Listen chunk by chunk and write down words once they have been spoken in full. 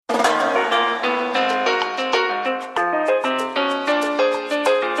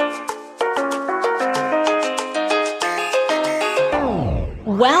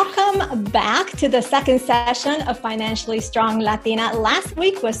to the second session of Financially Strong Latina. Last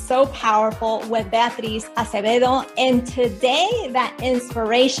week was so powerful with Beatriz Acevedo, and today that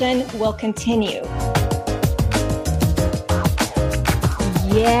inspiration will continue.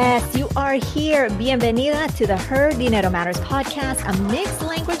 Yes, you are here. Bienvenida to the Her Dinero Matters podcast, a mixed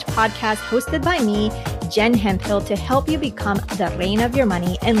language podcast hosted by me, Jen Hemphill, to help you become the reign of your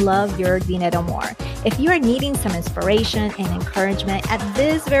money and love your dinero more. If you are needing some inspiration and encouragement at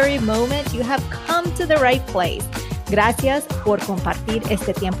this very moment, you have come to the right place. Gracias por compartir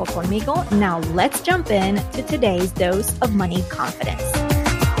este tiempo conmigo. Now let's jump in to today's dose of money confidence.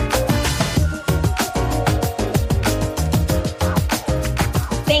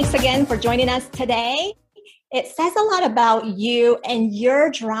 Thanks again for joining us today. It says a lot about you and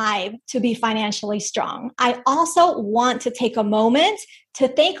your drive to be financially strong. I also want to take a moment to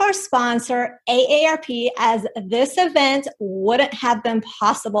thank our sponsor, AARP, as this event wouldn't have been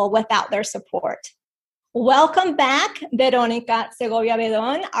possible without their support. Welcome back, Veronica Segovia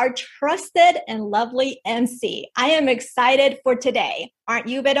Bedon, our trusted and lovely MC. I am excited for today. Aren't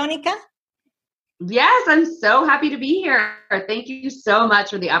you, Veronica? Yes, I'm so happy to be here. Thank you so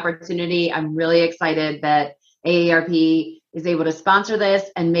much for the opportunity. I'm really excited that AARP is able to sponsor this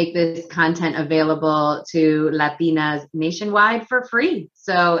and make this content available to Latinas nationwide for free.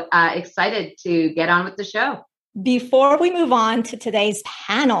 So excited to get on with the show. Before we move on to today's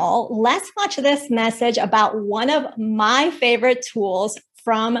panel, let's watch this message about one of my favorite tools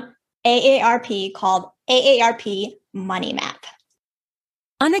from AARP called AARP Money Map.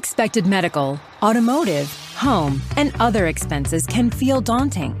 Unexpected medical, automotive, home, and other expenses can feel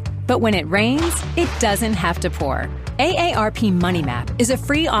daunting. But when it rains, it doesn't have to pour. AARP Money Map is a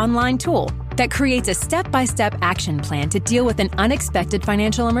free online tool that creates a step-by-step action plan to deal with an unexpected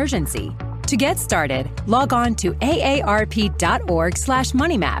financial emergency. To get started, log on to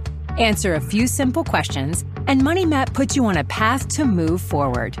aarp.org/moneymap, answer a few simple questions, and Money Map puts you on a path to move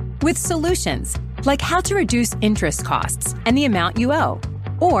forward with solutions like how to reduce interest costs and the amount you owe,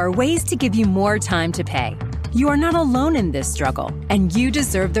 or ways to give you more time to pay. You are not alone in this struggle, and you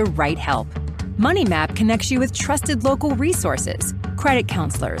deserve the right help. Money Map connects you with trusted local resources, credit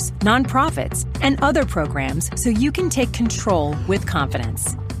counselors, nonprofits, and other programs so you can take control with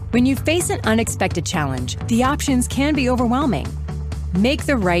confidence. When you face an unexpected challenge, the options can be overwhelming. Make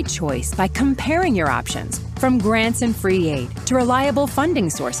the right choice by comparing your options, from grants and free aid to reliable funding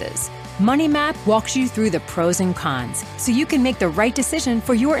sources. Money Map walks you through the pros and cons so you can make the right decision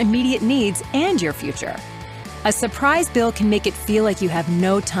for your immediate needs and your future. A surprise bill can make it feel like you have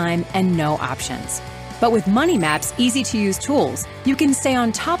no time and no options. But with Money Map's easy-to-use tools, you can stay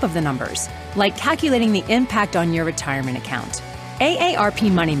on top of the numbers, like calculating the impact on your retirement account.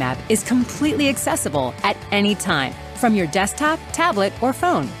 AARP Money Map is completely accessible at any time from your desktop, tablet, or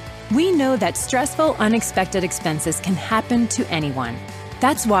phone. We know that stressful, unexpected expenses can happen to anyone.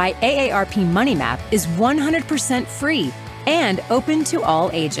 That's why AARP Money Map is 100% free and open to all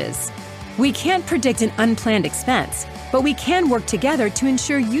ages. We can't predict an unplanned expense, but we can work together to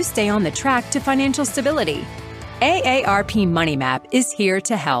ensure you stay on the track to financial stability. AARP Money Map is here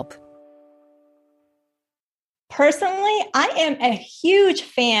to help. Personally, I am a huge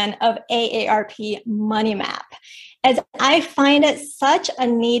fan of AARP Money Map, as I find it such a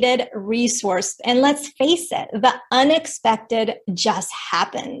needed resource. And let's face it, the unexpected just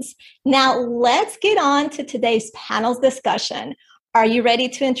happens. Now, let's get on to today's panel's discussion. Are you ready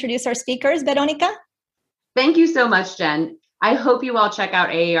to introduce our speakers, Veronica? Thank you so much, Jen. I hope you all check out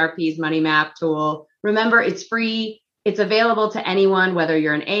AARP's Money Map tool. Remember, it's free. It's available to anyone, whether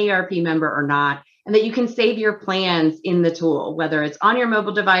you're an AARP member or not, and that you can save your plans in the tool, whether it's on your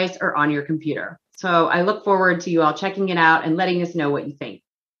mobile device or on your computer. So I look forward to you all checking it out and letting us know what you think.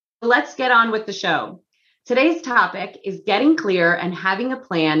 Let's get on with the show. Today's topic is getting clear and having a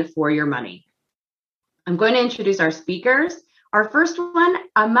plan for your money. I'm going to introduce our speakers. Our first one,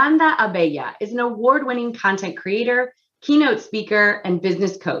 Amanda Abella, is an award-winning content creator, keynote speaker, and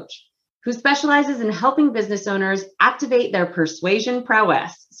business coach who specializes in helping business owners activate their persuasion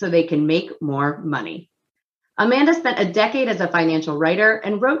prowess so they can make more money. Amanda spent a decade as a financial writer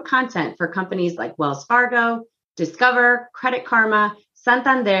and wrote content for companies like Wells Fargo, Discover, Credit Karma,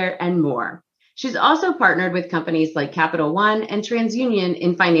 Santander, and more. She's also partnered with companies like Capital One and TransUnion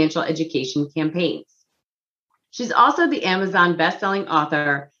in financial education campaigns. She's also the Amazon bestselling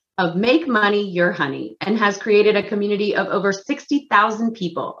author of Make Money Your Honey and has created a community of over 60,000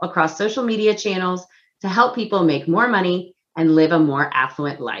 people across social media channels to help people make more money and live a more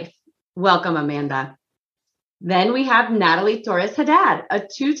affluent life. Welcome, Amanda. Then we have Natalie Torres Haddad, a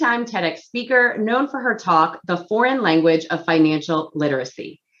two-time TEDx speaker known for her talk, The Foreign Language of Financial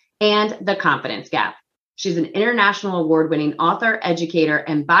Literacy. and The Confidence Gap. She's an international award-winning author, educator,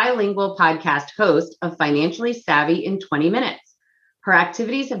 and bilingual podcast host of Financially Savvy in 20 Minutes. Her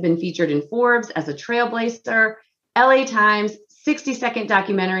activities have been featured in Forbes as a trailblazer, LA Times, 60-second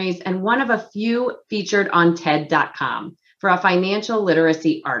documentaries, and one of a few featured on TED.com for a financial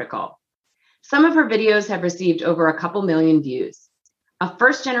literacy article. Some of her videos have received over a couple million views. A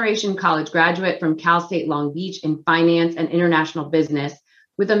first-generation college graduate from Cal State Long Beach in finance and international business,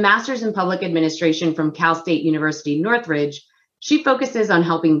 with a master's in public administration from Cal State University Northridge, she focuses on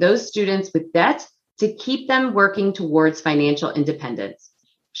helping those students with debt to keep them working towards financial independence.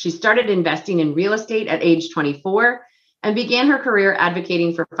 She started investing in real estate at age 24 and began her career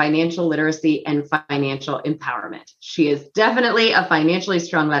advocating for financial literacy and financial empowerment. She is definitely a financially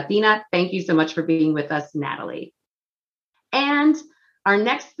strong Latina. Thank you so much for being with us, Natalie. And our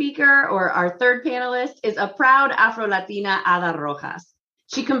next speaker, or our third panelist, is a proud Afro-Latina, Ada Rojas.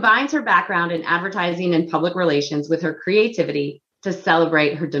 She combines her background in advertising and public relations with her creativity to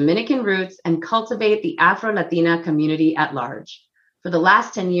celebrate her Dominican roots and cultivate the Afro-Latina community at large. For the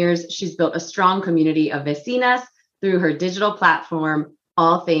last 10 years, she's built a strong community of vecinas through her digital platform,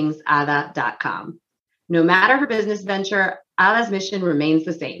 allthingsada.com. No matter her business venture, Ada's mission remains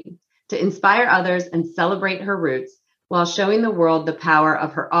the same: to inspire others and celebrate her roots while showing the world the power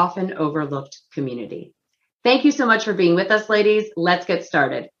of her often overlooked community. Thank you so much for being with us, ladies. Let's get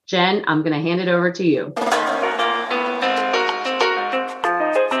started. Jen, I'm going to hand it over to you.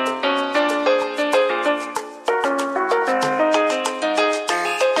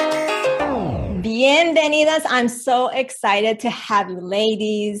 Bienvenidas. I'm so excited to have you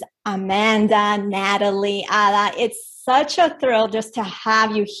ladies, Amanda, Natalie, Ada. It's such a thrill just to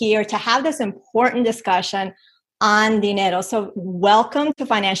have you here, to have this important discussion on dinero. So welcome to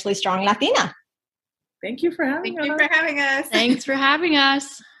Financially Strong Latina. Thank you for having us. Thanks for having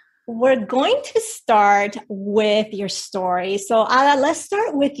us. We're going to start with your story. So Ada, let's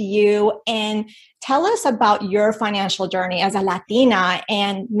start with you and tell us about your financial journey as a Latina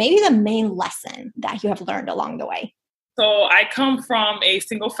and maybe the main lesson that you have learned along the way. So I come from a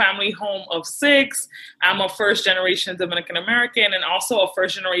single family home of 6. I'm a first generation Dominican American and also a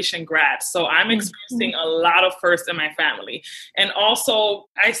first generation grad. So I'm experiencing a lot of firsts in my family. And also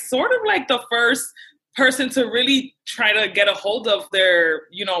I sort of like the first person to really try to get a hold of their,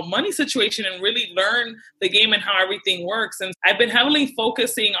 money situation and really learn the game and how everything works. And I've been heavily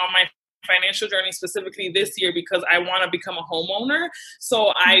focusing on my financial journey specifically this year because I want to become a homeowner.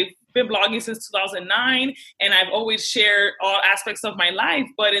 So I've been blogging since 2009 and I've always shared all aspects of my life.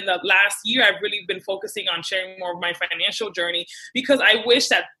 But in the last year, I've really been focusing on sharing more of my financial journey because I wish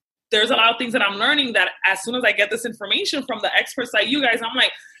that there's a lot of things that I'm learning that as soon as I get this information from the experts like you guys, I'm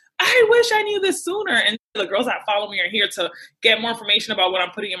like, I wish I knew this sooner. And the girls that follow me are here to get more information about what I'm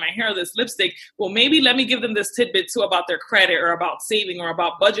putting in my hair, this lipstick. Well, maybe let me give them this tidbit too about their credit or about saving or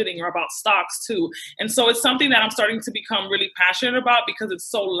about budgeting or about stocks too. And so it's something that I'm starting to become really passionate about because it's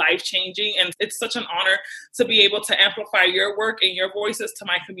so life-changing. And it's such an honor to be able to amplify your work and your voices to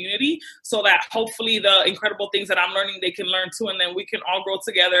my community so that hopefully the incredible things that I'm learning, they can learn too. And then we can all grow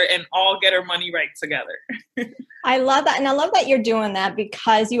together and all get our money right together. I love that. And I love that you're doing that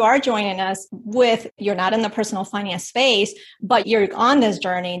because you are joining us you're not in the personal finance space, but you're on this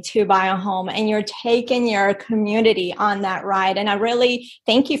journey to buy a home and you're taking your community on that ride. And I really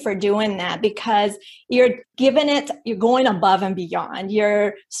thank you for doing that because you're going above and beyond.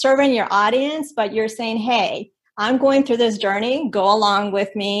 You're serving your audience, but you're saying, hey, I'm going through this journey, go along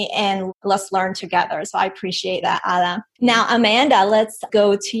with me and let's learn together. So I appreciate that, Ada. Now, Amanda, let's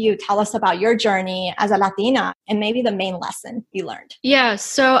go to you. Tell us about your journey as a Latina and maybe the main lesson you learned. Yeah,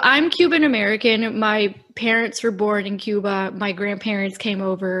 so I'm Cuban American. My parents were born in Cuba. My grandparents came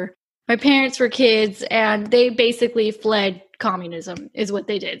over. My parents were kids and they basically fled communism is what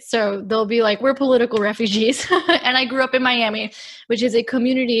they did. So they'll be like, we're political refugees. And I grew up in Miami, which is a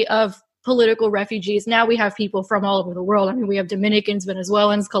community of political refugees. Now we have people from all over the world. I mean, we have Dominicans,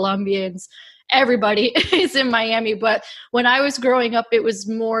 Venezuelans, Colombians, everybody is in Miami. But when I was growing up, it was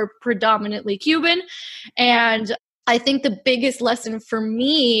more predominantly Cuban. And I think the biggest lesson for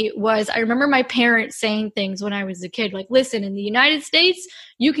me was I remember my parents saying things when I was a kid, like, listen, in the United States,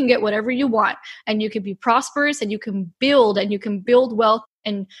 you can get whatever you want and you can be prosperous and you can build wealth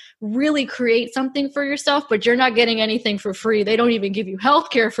and really create something for yourself, but you're not getting anything for free. They don't even give you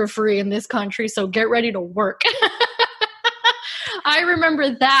healthcare for free in this country. So get ready to work. I remember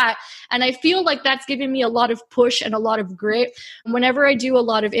that. And I feel like that's given me a lot of push and a lot of grit. Whenever I do a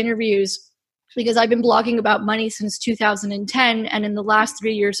lot of interviews, because I've been blogging about money since 2010. And in the last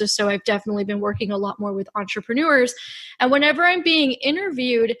 3 years or so, I've definitely been working a lot more with entrepreneurs. And whenever I'm being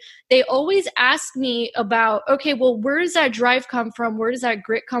interviewed, they always ask me about, okay, well, where does that drive come from? Where does that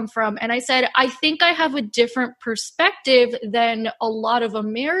grit come from? And I said, I think I have a different perspective than a lot of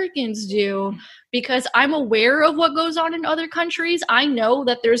Americans do, because I'm aware of what goes on in other countries. I know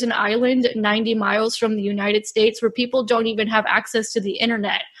that there's an island 90 miles from the United States where people don't even have access to the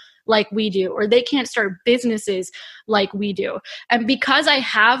internet like we do, or they can't start businesses like we do. And because I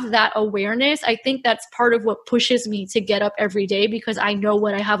have that awareness, I think that's part of what pushes me to get up every day, because I know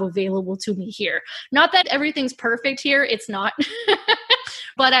what I have available to me here. Not that everything's perfect here, it's not,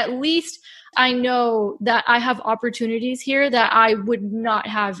 but at least I know that I have opportunities here that I would not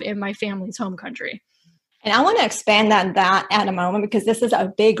have in my family's home country. And I want to expand on that at a moment, because this is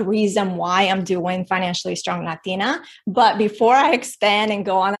a big reason why I'm doing Financially Strong Latina. But before I expand and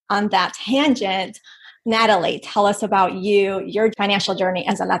go on that tangent, Natalie, tell us about you, your financial journey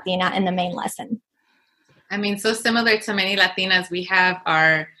as a Latina, and the main lesson. I mean, so similar to many Latinas, we have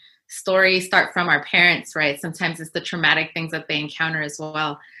our stories start from our parents, right? Sometimes it's the traumatic things that they encounter as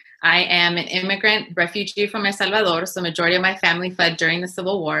well. I am an immigrant refugee from El Salvador, so majority of my family fled during the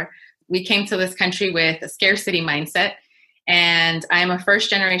Civil War. We came to this country with a scarcity mindset, and I am a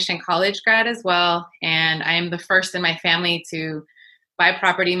first-generation college grad as well, and I am the first in my family to buy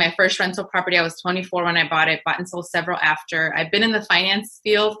property. My first rental property, I was 24 when I bought it, bought and sold several after. I've been in the finance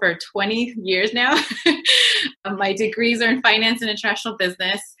field for 20 years now. My degrees are in finance and international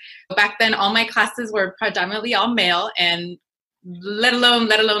business. Back then, all my classes were predominantly all male, and let alone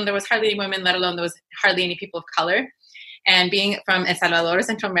there was hardly any women, let alone there was hardly any people of color. And being from El Salvador,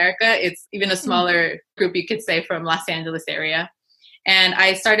 Central America, it's even a smaller group, you could say, from Los Angeles area. And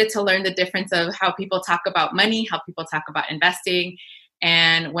I started to learn the difference of how people talk about money, how people talk about investing.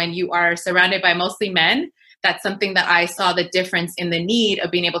 And when you are surrounded by mostly men, that's something that I saw the difference in the need of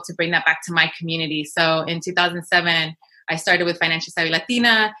being able to bring that back to my community. So in 2007, I started with Financially Savvy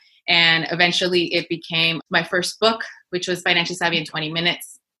Latina, and eventually it became my first book, which was Financially Savvy in 20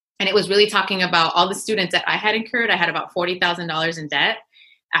 Minutes. And it was really talking about all the students that I had incurred. I had about $40,000 in debt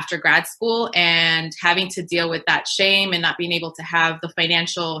after grad school, and having to deal with that shame and not being able to have the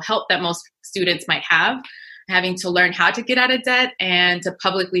financial help that most students might have, having to learn how to get out of debt and to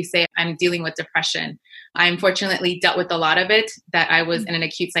publicly say, I'm dealing with depression. I unfortunately dealt with a lot of it, that I was in an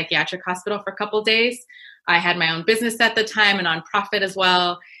acute psychiatric hospital for a couple of days. I had my own business at the time, a nonprofit as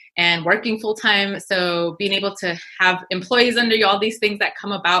well, and working full time. So being able to have employees under you, all these things that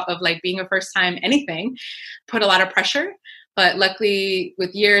come about of like being a first time anything, put a lot of pressure. But luckily,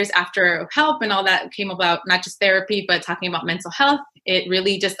 with years after help and all that came about, not just therapy, but talking about mental health, it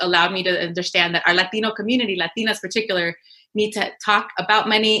really just allowed me to understand that our Latino community, Latinas in particular, need to talk about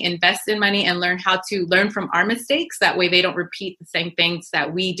money, invest in money, and learn how to learn from our mistakes. That way they don't repeat the same things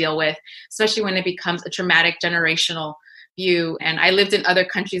that we deal with, especially when it becomes a traumatic generational view. And I lived in other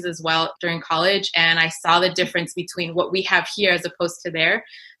countries as well during college, and I saw the difference between what we have here as opposed to there.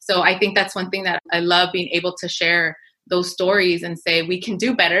 So I think that's one thing that I love, being able to share those stories and say we can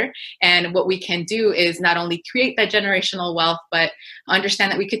do better. And what we can do is not only create that generational wealth, but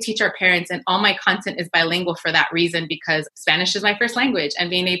understand that we could teach our parents. And all my content is bilingual for that reason, because Spanish is my first language, and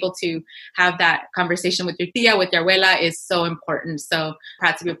being able to have that conversation with your tia, with your abuela, is so important. So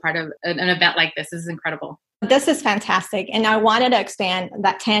proud to be a part of an event like this. This is incredible. This is fantastic. And I wanted to expand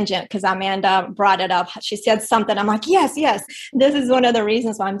that tangent because Amanda brought it up. She said something. I'm like, yes. This is one of the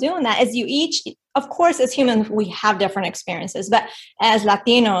reasons why I'm doing that. Is you each, of course, as humans, we have different experiences. But as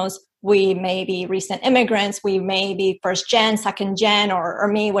Latinos, we may be recent immigrants. We may be first gen, second gen, or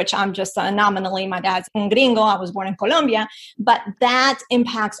me, which I'm just nominally, my dad's un gringo. I was born in Colombia. But that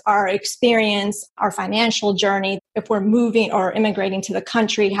impacts our experience, our financial journey. If we're moving or immigrating to the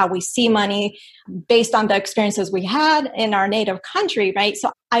country, how we see money based on the experiences we had in our native country, right?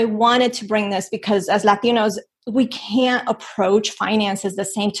 So I wanted to bring this because as Latinos, we can't approach finances the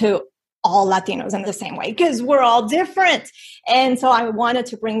same to all Latinos in the same way because we're all different. And so I wanted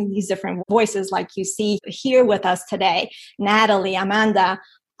to bring these different voices like you see here with us today, Natalie, Amanda,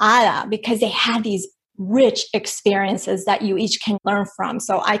 Ada, because they had these rich experiences that you each can learn from.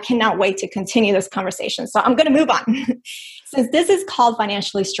 So I cannot wait to continue this conversation. So I'm going to move on. Since this is called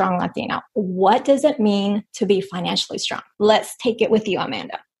Financially Strong Latina, what does it mean to be financially strong? Let's take it with you,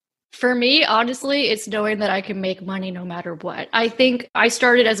 Amanda. For me, honestly, it's knowing that I can make money no matter what. I think I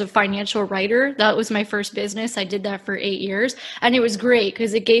started as a financial writer. That was my first business. I did that for 8 years. And it was great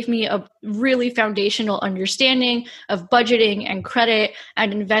because it gave me a really foundational understanding of budgeting and credit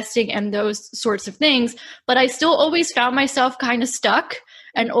and investing and those sorts of things. But I still always found myself kind of stuck.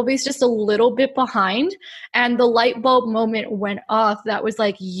 and always just a little bit behind. And the light bulb moment went off that was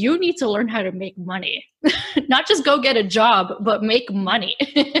like, you need to learn how to make money. Not just go get a job, but make money.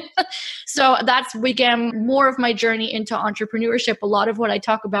 So that's began more of my journey into entrepreneurship. A lot of what I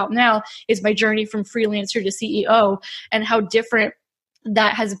talk about now is my journey from freelancer to CEO and how different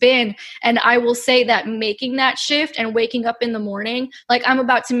that has been. And I will say that making that shift and waking up in the morning, like I'm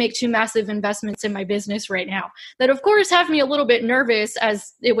about to make 2 massive investments in my business right now that of course have me a little bit nervous,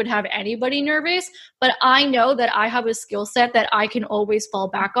 as it would have anybody nervous, but I know that I have a skill set that I can always fall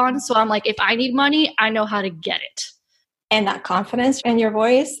back on. So I'm like, if I need money, I know how to get it. And that confidence in your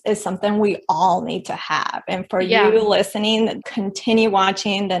voice is something we all need to have. And for you listening, continue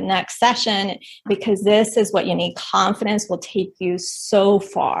watching the next session, because this is what you need. Confidence will take you so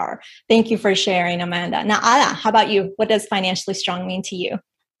far. Thank you for sharing, Amanda. Now, Ada, how about you? What does financially strong mean to you?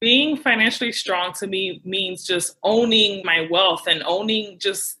 Being financially strong to me means just owning my wealth and owning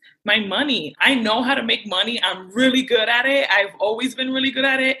just my money. I know how to make money. I'm really good at it. I've always been really good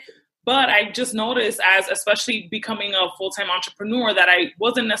at it. But I just noticed, as especially becoming a full-time entrepreneur, that I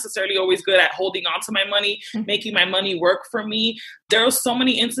wasn't necessarily always good at holding on to my money, making my money work for me. There were so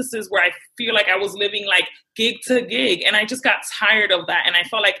many instances where I feel like I was living like gig to gig, and I just got tired of that. And I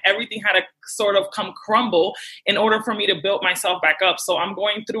felt like everything had to sort of come crumble in order for me to build myself back up. So I'm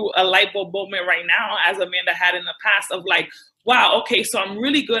going through a light bulb moment right now, as Amanda had in the past, of like, wow, okay, so I'm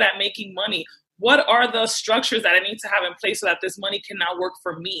really good at making money. What are the structures that I need to have in place so that this money can now work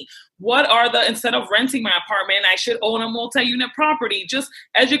for me? What are the, instead of renting my apartment, I should own a multi-unit property, just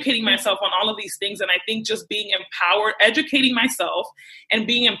educating myself on all of these things. And I think just being empowered, educating myself and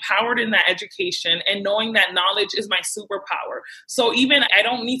being empowered in that education and knowing that knowledge is my superpower. So even I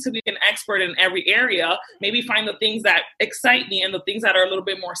don't need to be an expert in every area, maybe find the things that excite me and the things that are a little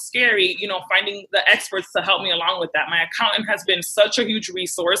bit more scary, you know, finding the experts to help me along with that. My accountant has been such a huge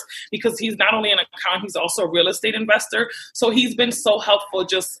resource because he's not only an accountant, he's also a real estate investor. So he's been so helpful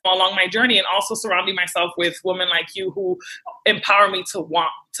just along my journey, and also surrounding myself with women like you who empower me to want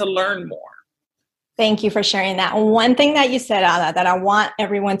to learn more. Thank you for sharing that. One thing that you said, Ada, that I want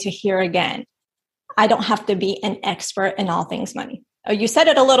everyone to hear again, I don't have to be an expert in all things money. You said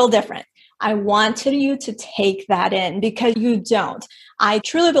it a little different. I wanted you to take that in because you don't. I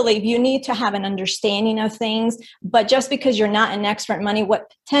truly believe you need to have an understanding of things, but just because you're not an expert in money,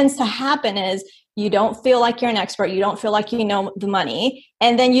 what tends to happen is you don't feel like you're an expert. You don't feel like you know the money,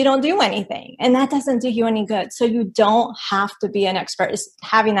 and then you don't do anything. And that doesn't do you any good. So you don't have to be an expert. It's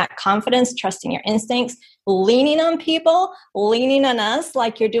having that confidence, trusting your instincts, leaning on people, leaning on us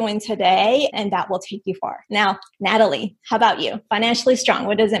like you're doing today, and that will take you far. Now, Natalie, how about you? Financially strong,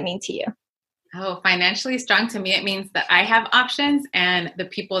 what does it mean to you? Oh, financially strong to me, it means that I have options and the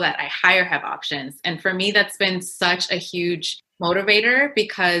people that I hire have options. And for me, that's been such a huge motivator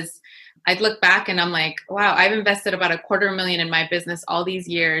because I'd look back and I'm like, wow, I've invested about $250,000 in my business all these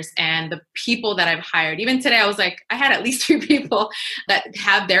years. And the people that I've hired, even today, I was like, I had at least 2 people that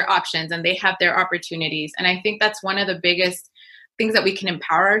have their options and they have their opportunities. And I think that's one of the biggest things that we can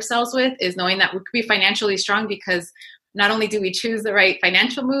empower ourselves with, is knowing that we could be financially strong because not only do we choose the right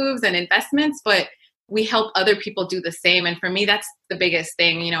financial moves and investments, but we help other people do the same. And for me, that's the biggest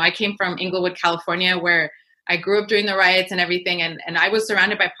thing. You know, I came from Inglewood, California, where I grew up during the riots and everything. And I was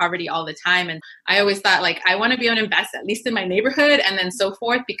surrounded by poverty all the time. And I always thought, like, I want to be able to invest at least in my neighborhood and then so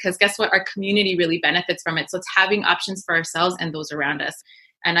forth, because guess what? Our community really benefits from it. So it's having options for ourselves and those around us.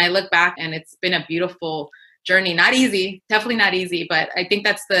 And I look back and it's been a beautiful journey. Not easy, definitely not easy. But I think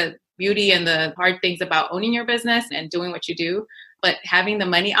that's the beauty and the hard things about owning your business and doing what you do. But having the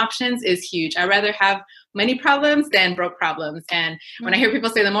money options is huge. I'd rather have money problems than broke problems. And when I hear people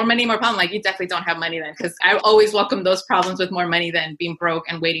say the more money, more problem, like, you definitely don't have money then, because I always welcome those problems with more money than being broke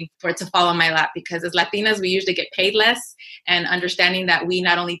and waiting for it to fall on my lap. Because as Latinas, we usually get paid less, and understanding that we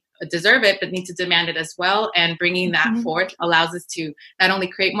not only deserve it, but need to demand it as well. And bringing that forth allows us to not only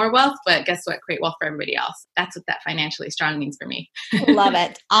create more wealth, but guess what? Create wealth for everybody else. That's what that financially strong means for me. Love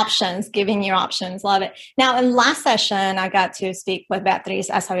it. Options, giving you options. Love it. Now, in last session, I got to speak with Beatriz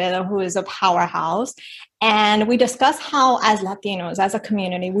Acevedo, who is a powerhouse. And we discussed how, as Latinos, as a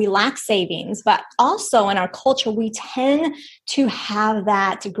community, we lack savings, but also in our culture, we tend to have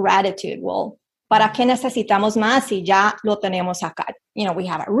that gratitude. Well, ¿para qué necesitamos más si ya lo tenemos acá? You know, we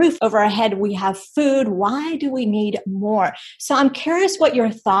have a roof over our head, we have food. Why do we need more? So I'm curious what your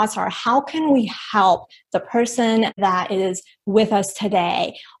thoughts are. How can we help the person that is with us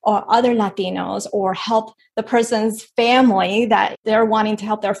today, or other Latinos, or help the person's family that they're wanting to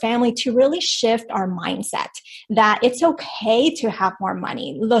help their family to really shift our mindset that it's okay to have more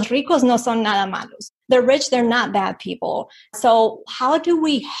money? Los ricos no son nada malos. they're rich, they're not bad people. So how do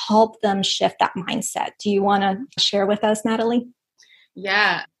we help them shift that mindset? Do you want to share with us, Natalie?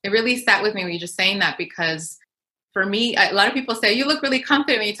 Yeah, it really sat with me when you were just saying that, because for me, a lot of people say, you look really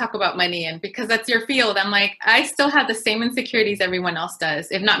confident when you talk about money, and because that's your field. I'm like, I still have the same insecurities everyone else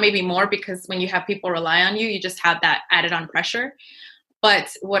does, if not maybe more, because when you have people rely on you, you just have that added on pressure.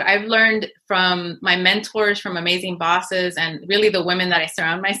 But what I've learned from my mentors, from amazing bosses, and really the women that I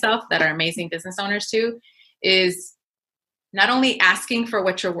surround myself that are amazing business owners too, is not only asking for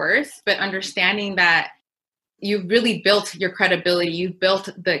what you're worth, but understanding that you really built your credibility, you built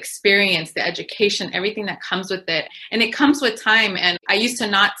the experience, the education, everything that comes with it. And it comes with time. And I used to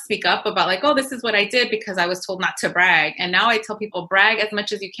not speak up about like, oh, this is what I did, because I was told not to brag. And now I tell people, brag as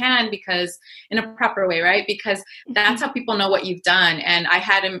much as you can, because in a proper way, right? Because that's how people know what you've done. And I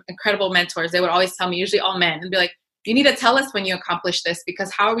had incredible mentors. They would always tell me, usually all men, and be like, you need to tell us when you accomplished this,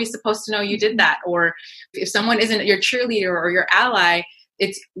 because how are we supposed to know you did that? Or if someone isn't your cheerleader or your ally,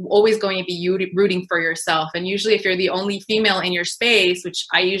 it's always going to be you rooting for yourself. And usually if you're the only female in your space, which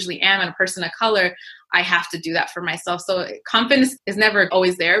I usually am, and a person of color, I have to do that for myself. So confidence is never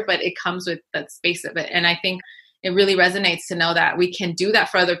always there, but it comes with that space of it. And I think it really resonates to know that we can do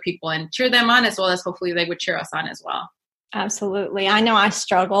that for other people and cheer them on, as well as hopefully they would cheer us on as well. Absolutely. I know I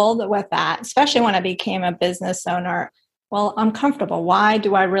struggled with that, especially when I became a business owner. Well, I'm comfortable. Why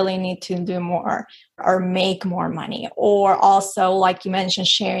do I really need to do more or make more money? Or also, like you mentioned,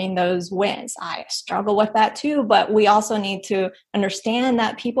 sharing those wins. I struggle with that too, but we also need to understand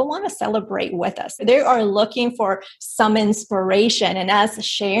that people want to celebrate with us. They are looking for some inspiration, and us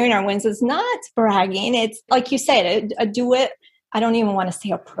sharing our wins is not bragging. It's like you said, do it. I don't even want to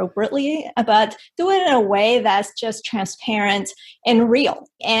say appropriately, but do it in a way that's just transparent and real.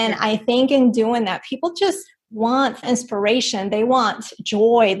 And I think in doing that, people just want inspiration. They want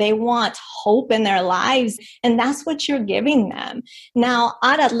joy. They want hope in their lives. And that's what you're giving them. Now,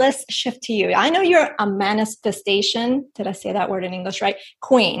 Ada, let's shift to you. I know you're a manifestation. Did I say that word in English right?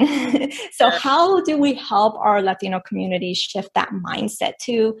 Queen. So how do we help our Latino community shift that mindset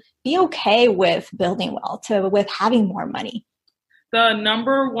to be okay with building wealth, with having more money? The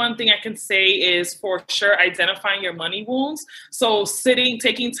number one thing I can say is for sure identifying your money wounds. So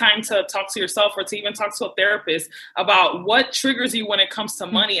taking time to talk to yourself, or to even talk to a therapist about what triggers you when it comes to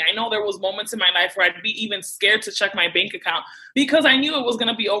money. I know there was moments in my life where I'd be even scared to check my bank account because I knew it was going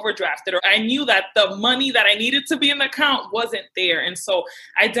to be overdrafted, or I knew that the money that I needed to be in the account wasn't there. And so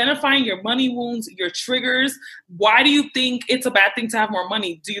identifying your money wounds, your triggers. Why do you think it's a bad thing to have more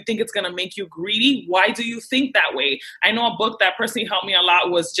money? Do you think it's going to make you greedy? Why do you think that way? I know a book that personally helped me a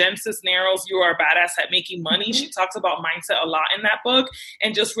lot was Jen Cisneros, You Are a Badass at Making Money. She talks about mindset a lot in that book,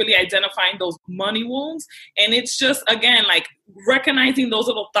 and just really identifying those money wounds. And it's just, again, like recognizing those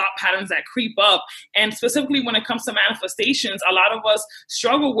little thought patterns that creep up. And specifically when it comes to manifestations, a lot of us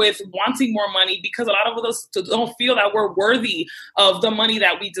struggle with wanting more money because a lot of us don't feel that we're worthy of the money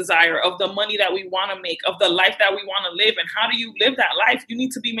that we desire, of the money that we want to make, of the life that we want to live. And how do you live that life? You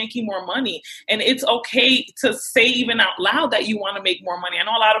need to be making more money. And it's okay to say even out loud that you want to make more money. I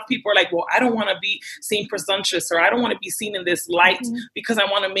know a lot of people are like, well, I don't want to be seen presumptuous, or I don't want to be seen in this light because I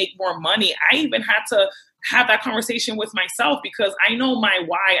want to make more money. I even had to have that conversation with myself because I know my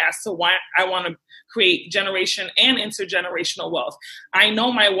why as to why I want to create generation and intergenerational wealth. I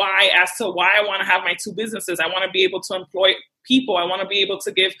know my why as to why I want to have my two businesses. I want to be able to employ people. I want to be able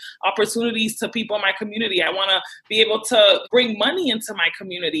to give opportunities to people in my community. I want to be able to bring money into my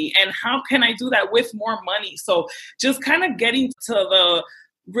community. And how can I do that with more money? So just kind of getting to the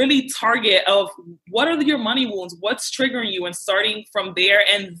really target of what are your money wounds, what's triggering you, and starting from there.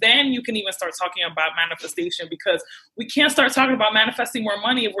 And then you can even start talking about manifestation, because we can't start talking about manifesting more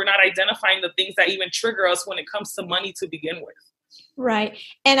money if we're not identifying the things that even trigger us when it comes to money to begin with. Right.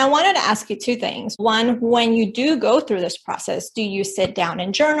 And I wanted to ask you two things. One, when you do go through this process, do you sit down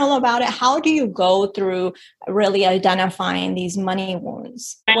and journal about it? How do you go through really identifying these money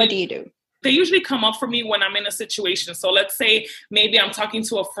wounds? What do you do? They usually come up for me when I'm in a situation. So let's say maybe I'm talking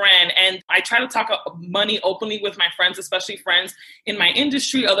to a friend, and I try to talk money openly with my friends, especially friends in my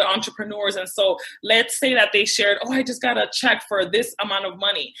industry, other entrepreneurs. And so let's say that they shared, oh, I just got a check for this amount of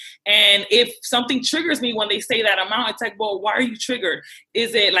money. And if something triggers me when they say that amount, it's like, well, why are you triggered?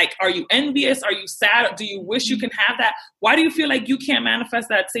 Is it like, are you envious? Are you sad? Do you wish you can have that? Why do you feel like you can't manifest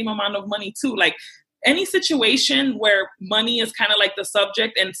that same amount of money too? Like, any situation where money is kind of like the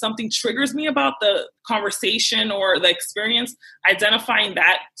subject and something triggers me about the conversation or the experience, identifying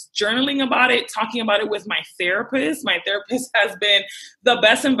that, journaling about it, talking about it with my therapist. My therapist has been the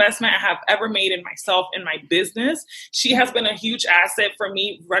best investment I have ever made in myself, in my business. She has been a huge asset for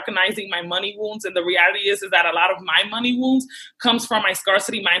me, recognizing my money wounds. And the reality is that a lot of my money wounds comes from my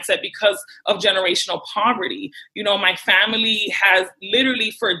scarcity mindset because of generational poverty. You know, my family has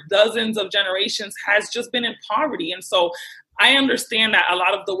literally for dozens of generations has just been in poverty. And so I understand that a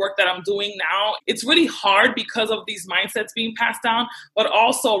lot of the work that I'm doing now, it's really hard because of these mindsets being passed down, but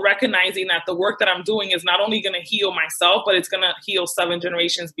also recognizing that the work that I'm doing is not only going to heal myself, but it's going to heal 7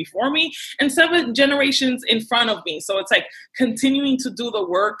 generations before me and 7 generations in front of me. So it's like continuing to do the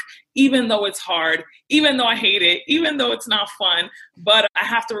work, even though it's hard, even though I hate it, even though it's not fun, but I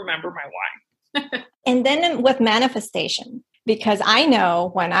have to remember my why. And then with manifestation, because I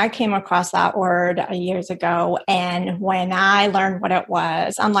know when I came across that word years ago and when I learned what it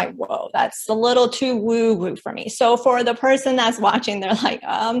was, I'm like, whoa, that's a little too woo-woo for me. So for the person that's watching, they're like,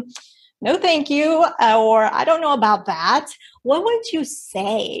 no, thank you. Or I don't know about that. What would you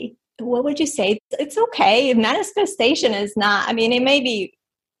say? What would you say? It's okay. Manifestation is not, I mean, it may be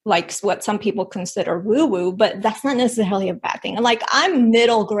like what some people consider woo-woo, but that's not necessarily a bad thing. Like I'm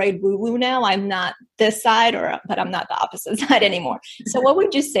middle grade woo-woo now. I'm not this side, but I'm not the opposite side anymore. So what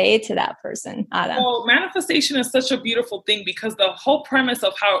would you say to that person, Ada? Well, manifestation is such a beautiful thing because the whole premise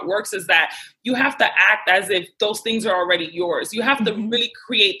of how it works is that you have to act as if those things are already yours. You have to really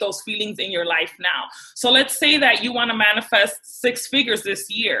create those feelings in your life now. So let's say that you want to manifest 6 figures this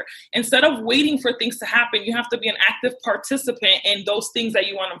year. Instead of waiting for things to happen, you have to be an active participant in those things that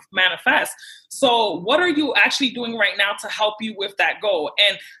you want to manifest. So what are you actually doing right now to help you with that goal?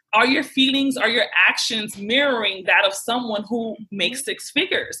 And are your feelings, are your actions mirroring that of someone who makes 6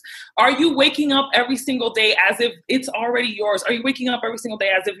 figures? Are you waking up every single day as if it's already yours? Are you waking up every single day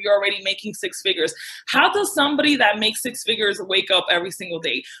as if you're already making 6 figures? How does somebody that makes 6 figures wake up every single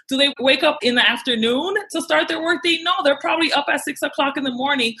day? Do they wake up in the afternoon to start their workday? No, they're probably up at 6 o'clock in the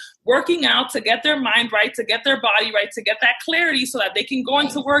morning, working out to get their mind right, to get their body right, to get that clarity so that they can go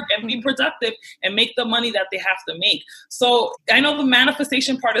into work and be productive and make the money that they have to make. So I know the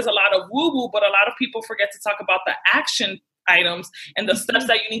manifestation part is a lot of woo-woo, but a lot of people forget to talk about the action items and the steps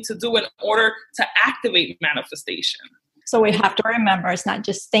that you need to do in order to activate manifestation. So we have to remember it's not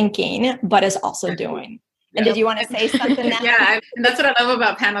just thinking, but it's also doing. And did you want to say something now? Yeah, and that's what I love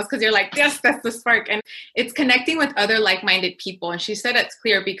about panels, because you're like, yes, that's the spark. And it's connecting with other like-minded people. And she said it's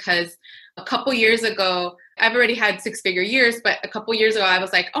clear because a couple years ago, I've already had 6-figure years, but a couple years ago, I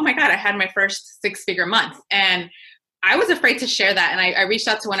was like, oh my God, I had my first 6-figure month. And I was afraid to share that. And I reached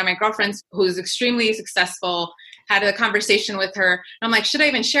out to one of my girlfriends who's extremely successful, had a conversation with her. And I'm like, should I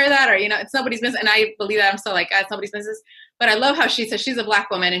even share that? Or, you know, it's nobody's business. And I believe that I'm still like, it's nobody's business. But I love how she said she's a Black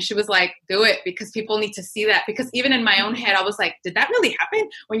woman. And she was like, do it because people need to see that. Because even in my own head, I was like, did that really happen?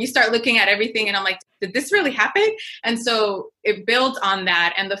 When you start looking at everything and I'm like, did this really happen? And so it builds on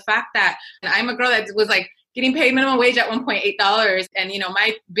that. And the fact that I'm a girl that was like, getting paid minimum wage at $1.8. And, you know,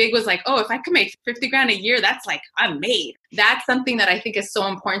 my big was like, oh, if I could make 50 grand a year, that's like, I'm made. That's something that I think is so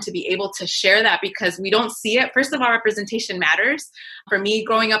important to be able to share that because we don't see it. First of all, representation matters. For me,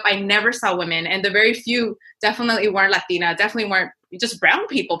 growing up, I never saw women, and the very few definitely weren't Latina, definitely weren't just brown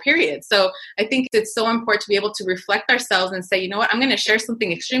people, period. So I think it's so important to be able to reflect ourselves and say, you know what, I'm going to share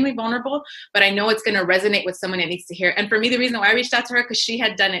something extremely vulnerable, but I know it's going to resonate with someone that needs to hear. And for me, the reason why I reached out to her, because she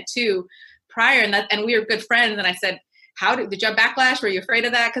had done it too prior, and we were good friends. And I said, did you have backlash? Were you afraid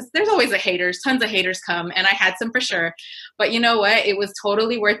of that? Because there's always tons of haters come, and I had some for sure. But you know what? It was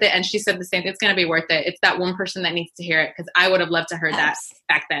totally worth it. And she said the same thing. It's going to be worth it. It's that one person that needs to hear it, because I would have loved to heard that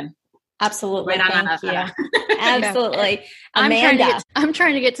back then. Absolutely. Right, thank you. Absolutely. Amanda. I'm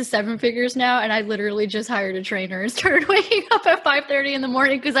trying to get to 7 figures now, and I literally just hired a trainer and started waking up at 5:30 in the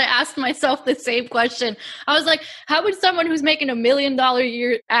morning because I asked myself the same question. I was like, how would someone who's making $1 million a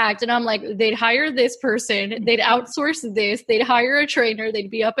year act? And I'm like, they'd hire this person, they'd outsource this, they'd hire a trainer,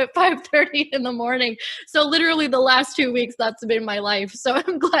 they'd be up at 5:30 in the morning. So literally the last 2 weeks, that's been my life. So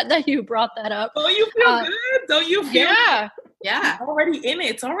I'm glad that you brought that up. Don't you feel good? Don't you feel Yeah. Good? Yeah. It's already in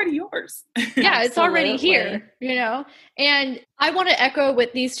it. It's already yours. Yeah, it's already here, you know? And I want to echo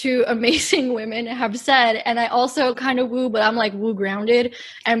what these 2 amazing women have said. And I also kind of woo, but I'm like woo grounded.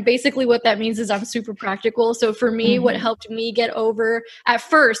 And basically what that means is I'm super practical. So for me, what helped me get over at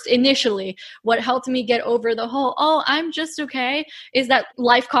first, initially, what helped me get over the whole, oh, I'm just okay, is that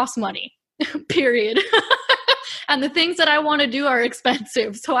life costs money, period. And the things that I want to do are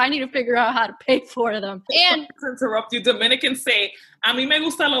expensive. So I need to figure out how to pay for them. And to interrupt you, Dominicans say, a mí me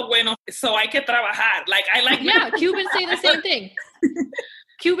gusta lo bueno, so hay que trabajar. Like, I like. Yeah, Cubans say the same thing.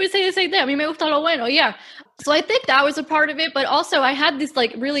 Cuba say the same thing. A mí me gusta lo bueno. Yeah. So I think that was a part of it. But also I had this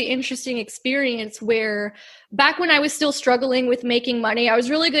like really interesting experience where back when I was still struggling with making money, I was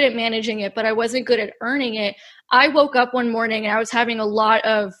really good at managing it, but I wasn't good at earning it. I woke up one morning and I was having a lot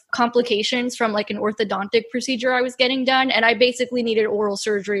of complications from like an orthodontic procedure I was getting done. And I basically needed oral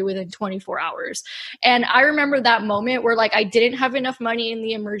surgery within 24 hours. And I remember that moment where like I didn't have enough money in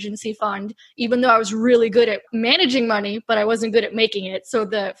the emergency fund, even though I was really good at managing money, but I wasn't good at making it. So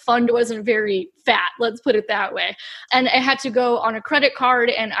the fund wasn't very fat, let's put it that way. And I had to go on a credit card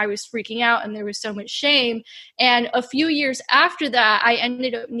and I was freaking out and there was so much shame. And a few years after that, I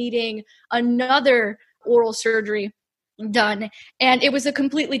ended up needing another oral surgery done. And it was a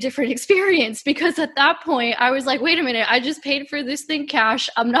completely different experience because at that point I was like, wait a minute, I just paid for this thing cash.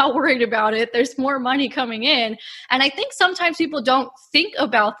 I'm not worried about it. There's more money coming in. And I think sometimes people don't think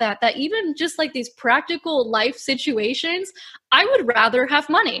about that even just like these practical life situations, I would rather have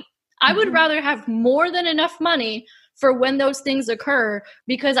money. I would rather have more than enough money for when those things occur,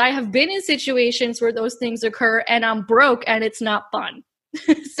 because I have been in situations where those things occur and I'm broke and it's not fun.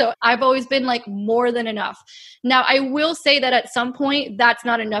 So I've always been like more than enough. Now, I will say that at some point, that's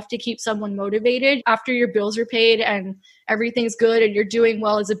not enough to keep someone motivated. After your bills are paid and everything's good and you're doing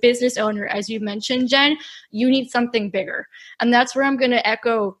well as a business owner, as you mentioned, Jen, you need something bigger. And that's where I'm going to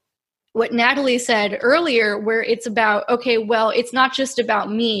echo what Natalie said earlier, where it's about, okay, well, it's not just about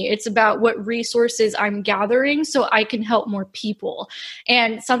me. It's about what resources I'm gathering so I can help more people.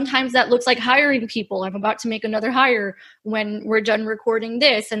 And sometimes that looks like hiring people. I'm about to make another hire when we're done recording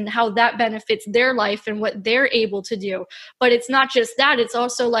this, and how that benefits their life and what they're able to do. But it's not just that. It's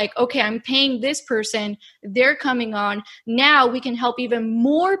also like, okay, I'm paying this person, they're coming on. Now we can help even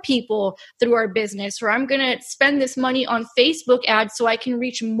more people through our business, or I'm going to spend this money on Facebook ads so I can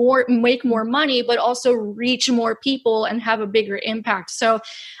reach more, make more money, but also reach more people and have a bigger impact. So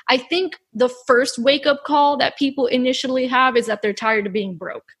I think the first wake-up call that people initially have is that they're tired of being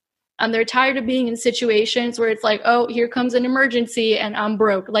broke. And they're tired of being in situations where it's like, oh, here comes an emergency and I'm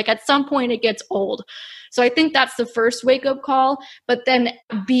broke. Like at some point it gets old. So I think that's the first wake-up call. But then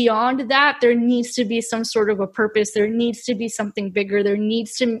beyond that, there needs to be some sort of a purpose. There needs to be something bigger. There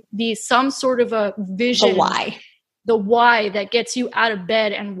needs to be some sort of a vision. The why that gets you out of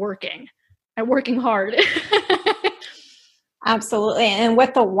bed and working hard. Absolutely. And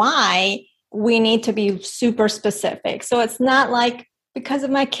with the why, we need to be super specific. So it's not like, because of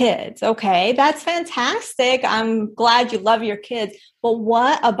my kids. Okay, that's fantastic. I'm glad you love your kids. But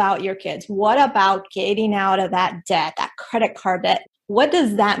what about your kids? What about getting out of that debt, that credit card debt? What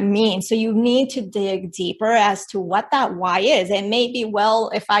does that mean? So you need to dig deeper as to what that why is. It may be, well,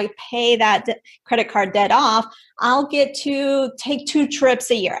 if I pay that credit card debt off, I'll get to take 2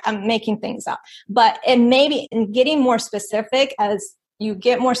 trips a year. I'm making things up. But it may be in getting more specific, as you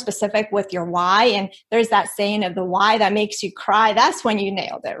get more specific with your why. And there's that saying of the why that makes you cry. That's when you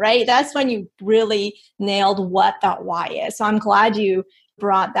nailed it, right? That's when you really nailed what that why is. So I'm glad you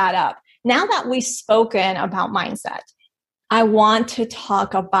brought that up. Now that we've spoken about mindset, I want to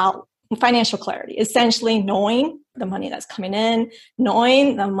talk about financial clarity, essentially knowing the money that's coming in,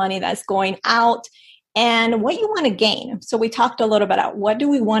 knowing the money that's going out, and what you want to gain. So we talked a little bit about what do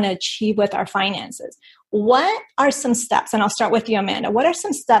we want to achieve with our finances? What are some steps? And I'll start with you, Amanda. What are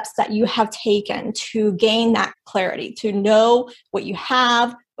some steps that you have taken to gain that clarity, to know what you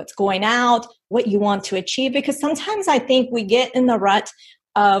have, what's going out, what you want to achieve? Because sometimes I think we get in the rut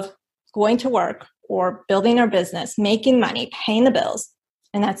of going to work or building our business, making money, paying the bills,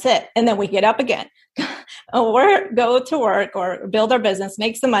 and that's it. And then we get up again, or go to work or build our business,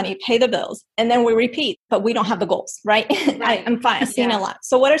 make some money, pay the bills, and then we repeat, but we don't have the goals, right? Right. I'm fine. I've seen a lot.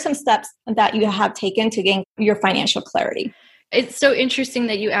 So what are some steps that you have taken to gain your financial clarity? It's so interesting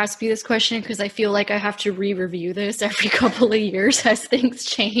that you asked me this question, because I feel like I have to re-review this every couple of years as things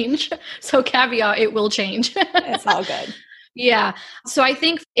change. So caveat, it will change. It's all good. Yeah. So I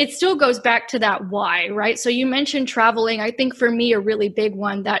think it still goes back to that why, right? So you mentioned traveling. I think for me, a really big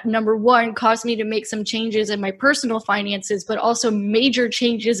one that, number one, caused me to make some changes in my personal finances, but also major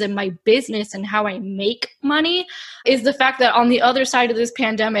changes in my business and how I make money, is the fact that on the other side of this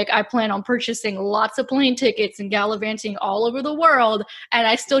pandemic, I plan on purchasing lots of plane tickets and gallivanting all over the world. And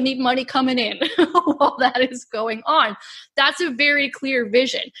I still need money coming in while that is going on. That's a very clear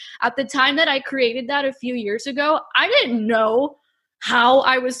vision. At the time that I created that a few years ago, I didn't know how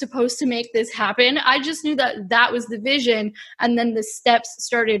I was supposed to make this happen. I just knew that that was the vision. And then the steps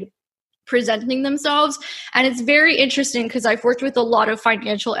started presenting themselves. And it's very interesting because I've worked with a lot of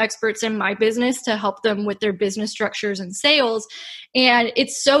financial experts in my business to help them with their business structures and sales. And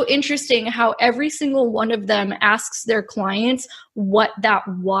it's so interesting how every single one of them asks their clients what that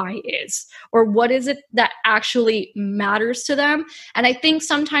why is, or what is it that actually matters to them. And I think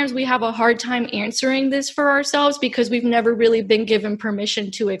sometimes we have a hard time answering this for ourselves because we've never really been given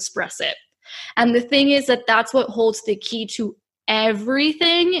permission to express it. And the thing is that that's what holds the key to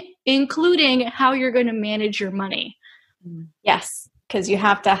everything, including how you're going to manage your money. Yes, because you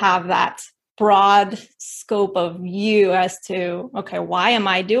have to have that broad scope of you as to, okay, why am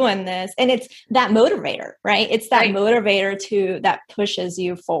I doing this? And it's that motivator, right? It's that motivator that pushes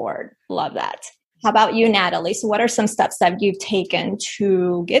you forward. Love that. How about you, Natalie? So what are some steps that you've taken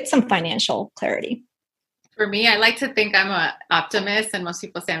to get some financial clarity? For me, I like to think I'm an optimist, and most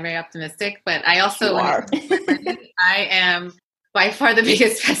people say I'm very optimistic, but I also, are. I am by far the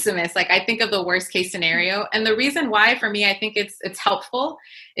biggest pessimist. Like, I think of the worst case scenario. And the reason why for me, I think it's helpful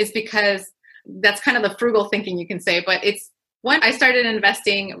is because that's kind of the frugal thinking, you can say, but it's one, I started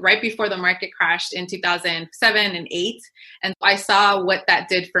investing right before the market crashed in 2007 and 8. And I saw what that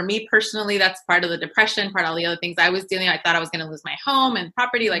did for me personally. That's part of the depression, part of all the other things I was dealing with. I thought I was going to lose my home and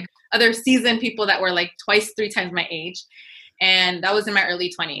property, like other seasoned people that were like 3 times my age. And that was in my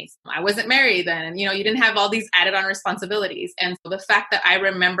early 20s. I wasn't married then. And, you didn't have all these added on responsibilities. And so the fact that I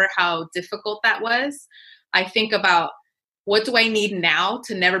remember how difficult that was, I think about, what do I need now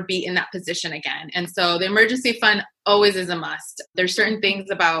to never be in that position again? And so the emergency fund always is a must. There's certain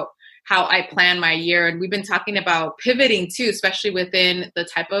things about how I plan my year. And we've been talking about pivoting too, especially within the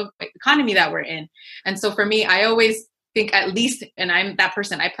type of economy that we're in. And so for me, I always think at least, and I'm that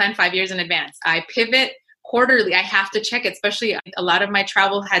person, I plan 5 years in advance. I pivot quarterly. I have to check it, especially a lot of my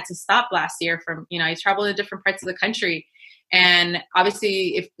travel had to stop last year from, I traveled to different parts of the country. And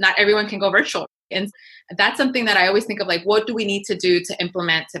obviously, if not everyone can go virtual. And that's something that I always think of, like, what do we need to do to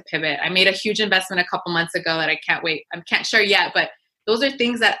implement, to pivot? I made a huge investment a couple months ago that I can't share yet, but those are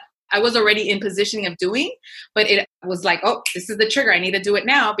things that I was already in positioning of doing, but it was like, oh, this is the trigger. I need to do it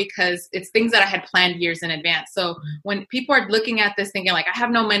now because it's things that I had planned years in advance. So when people are looking at this thinking like, I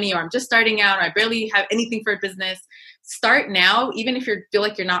have no money, or I'm just starting out, or I barely have anything for a business, start now, even if you feel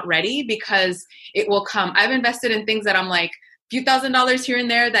like you're not ready, because it will come. I've invested in things that I'm like, few $1,000s here and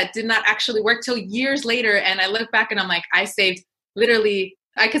there that did not actually work till years later. And I look back and I'm like, I saved literally,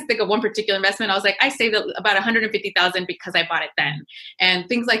 I could think of one particular investment. I was like, I saved about $150,000 because I bought it then. And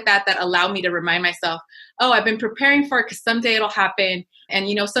things like that allow me to remind myself, oh, I've been preparing for it because someday it'll happen.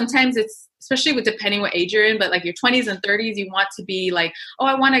 And, sometimes it's, especially with depending what age you're in, but like your 20s and 30s, you want to be like, oh,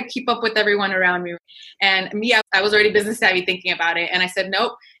 I want to keep up with everyone around me. And me, I was already business savvy thinking about it. And I said,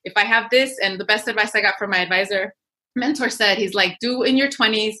 nope, if I have this, and the best advice I got from my advisor, mentor said, he's like, do in your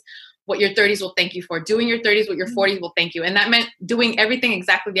 20s what your 30s will thank you for. Do in your 30s what your 40s will thank you. And that meant doing everything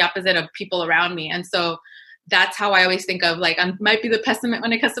exactly the opposite of people around me. And so that's how I always think of, like, I might be the pessimist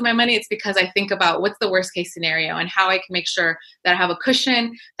when it comes to my money. It's because I think about what's the worst case scenario and how I can make sure that I have a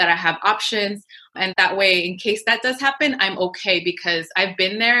cushion, that I have options. And that way, in case that does happen, I'm okay, because I've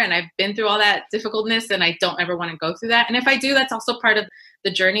been there and I've been through all that difficultness, and I don't ever want to go through that. And if I do, that's also part of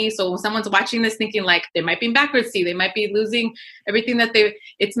the journey. So when someone's watching this thinking like they might be in backwards seat, they might be losing everything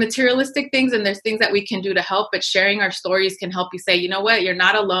it's materialistic things, and there's things that we can do to help, but sharing our stories can help you say, you know what, you're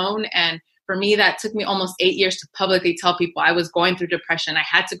not alone. And for me, that took me almost 8 years to publicly tell people I was going through depression. I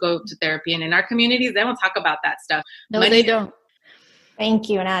had to go to therapy. And in our communities, they don't talk about that stuff. No, they don't. Thank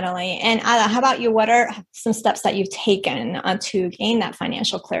you, Natalie. And Ada, how about you? What are some steps that you've taken to gain that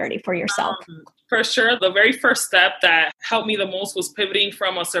financial clarity for yourself? For sure, the very first step that helped me the most was pivoting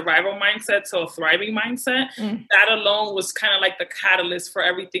from a survival mindset to a thriving mindset. That alone was kind of like the catalyst for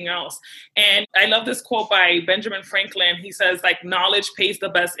everything else. And I love this quote by Benjamin Franklin. He says, like, knowledge pays the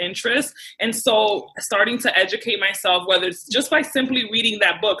best interest. And so starting to educate myself, whether it's just by simply reading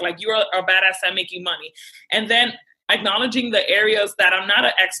that book, like, you're a badass at making money. And then acknowledging the areas that I'm not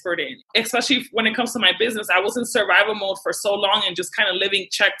an expert in, especially when it comes to my business. I was in survival mode for so long and just kind of living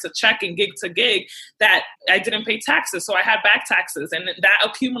check to check and gig to gig that I didn't pay taxes. So I had back taxes, and that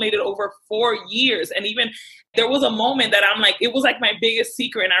accumulated over 4 years. And even there was a moment that I'm like, it was like my biggest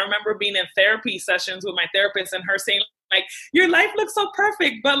secret. And I remember being in therapy sessions with my therapist and her saying, like, your life looks so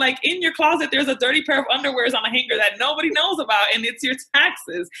perfect, but like in your closet, there's a dirty pair of underwears on a hanger that nobody knows about, and it's your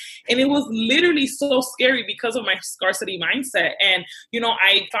taxes. And it was literally so scary because of my scarcity mindset. And,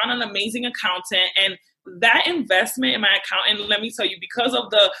 I found an amazing accountant, and that investment in my account, and let me tell you, because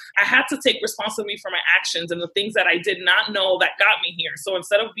of I had to take responsibility for my actions and the things that I did not know that got me here. So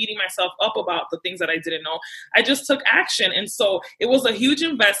instead of beating myself up about the things that I didn't know, I just took action. And so it was a huge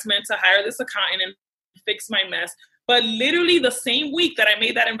investment to hire this accountant and fix my mess. But literally the same week that I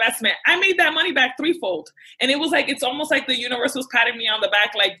made that investment, I made that money back threefold. And it was like, it's almost like the universe was patting me on the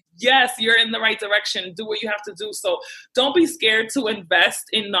back, like, yes, you're in the right direction. Do what you have to do. So don't be scared to invest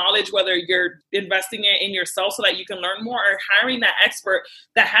in knowledge, whether you're investing it in yourself so that you can learn more, or hiring that expert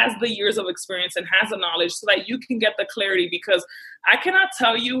that has the years of experience and has the knowledge so that you can get the clarity. Because I cannot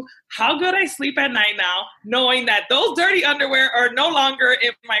tell you how good I sleep at night now, knowing that those dirty underwear are no longer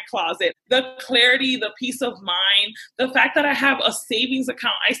in my closet. The clarity, the peace of mind, the fact that I have a savings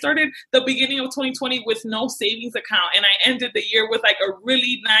account. I started the beginning of 2020 with no savings account, and I ended the year with like a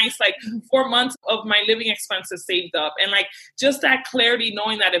really nice, like 4 months of my living expenses saved up. And like just that clarity,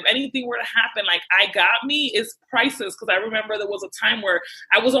 knowing that if anything were to happen, like I got me, is priceless. Because I remember there was a time where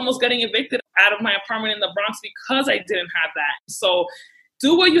I was almost getting evicted out of my apartment in the Bronx because I didn't have that. So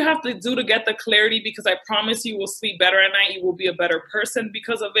do what you have to do to get the clarity, because I promise you will sleep better at night. You will be a better person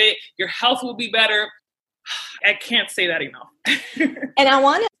because of it. Your health will be better. I can't say that enough. And I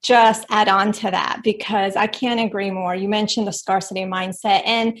want to just add on to that, because I can't agree more. You mentioned the scarcity mindset,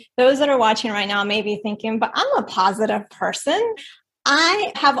 and those that are watching right now may be thinking, but I'm a positive person.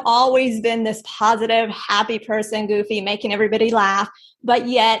 I have always been this positive, happy person, goofy, making everybody laugh. But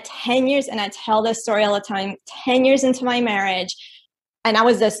yet 10 years, and I tell this story all the time, 10 years into my marriage, and I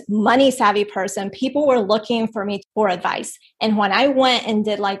was this money savvy person, people were looking for me for advice. And when I went and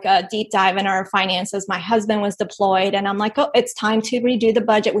did like a deep dive in our finances, my husband was deployed, and I'm like, oh, it's time to redo the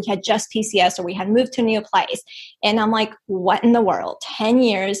budget. We had just PCS, or we had moved to a new place. And I'm like, what in the world? 10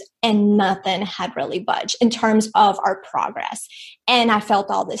 years and nothing had really budged in terms of our progress. And I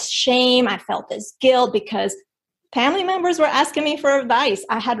felt all this shame. I felt this guilt because family members were asking me for advice.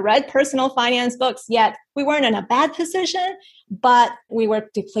 I had read personal finance books, yet we weren't in a bad position, but we were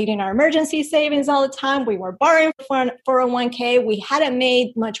depleting our emergency savings all the time. We were borrowing for 401k. We hadn't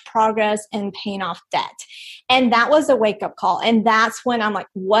made much progress in paying off debt. And that was a wake-up call. And that's when I'm like,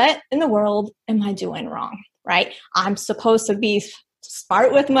 what in the world am I doing wrong, right? I'm supposed to be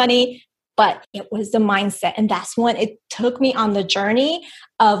smart with money, but it was the mindset. And that's when it took me on the journey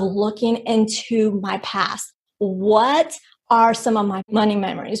of looking into my past. What are some of my money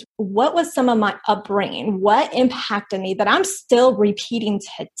memories? What was some of my upbringing? What impacted me that I'm still repeating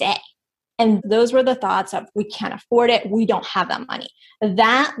today? And those were the thoughts of, we can't afford it. We don't have that money.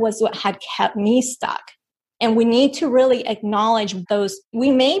 That was what had kept me stuck. And we need to really acknowledge those. We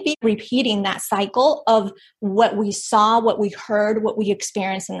may be repeating that cycle of what we saw, what we heard, what we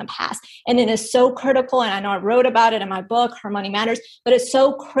experienced in the past. And it is so critical. And I know I wrote about it in my book, Her Money Matters, but it's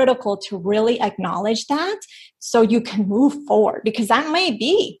so critical to really acknowledge that so you can move forward, because that may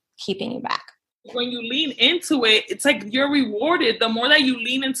be keeping you back. When you lean into it, it's like you're rewarded. The more that you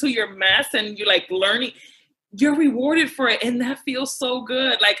lean into your mess and you're like learning, you're rewarded for it. And that feels so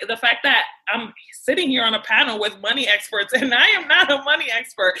good. Like the fact that I'm sitting here on a panel with money experts, and I am not a money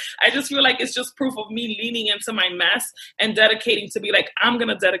expert. I just feel like it's just proof of me leaning into my mess and dedicating to be like, I'm going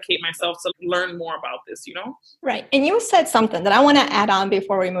to dedicate myself to learn more about this, you know? Right. And you said something that I want to add on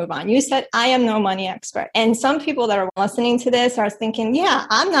before we move on. You said, I am no money expert. And some people that are listening to this are thinking, yeah,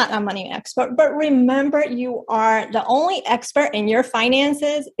 I'm not a money expert. But remember, you are the only expert in your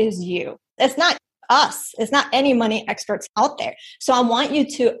finances is you. It's not us. It's not any money experts out there. So I want you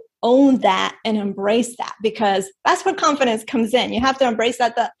to own that and embrace that, because that's where confidence comes in. You have to embrace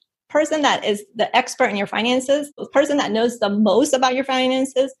that the person that is the expert in your finances, the person that knows the most about your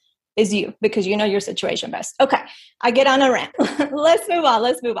finances is you, because you know your situation best. Okay, I get on a rant. Let's move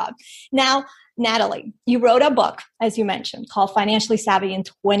on. Now, Natalie, you wrote a book, as you mentioned, called Financially Savvy in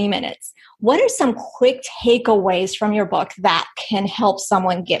 20 Minutes. What are some quick takeaways from your book that can help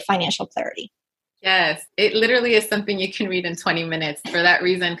someone get financial clarity? Yes, it literally is something you can read in 20 minutes for that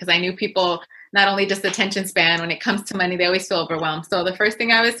reason, because I knew people, not only just attention span, when it comes to money, they always feel overwhelmed. So the first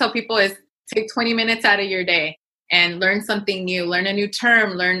thing I always tell people is take 20 minutes out of your day and learn something new, learn a new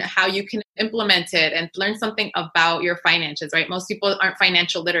term, learn how you can implement it, and learn something about your finances, right? Most people aren't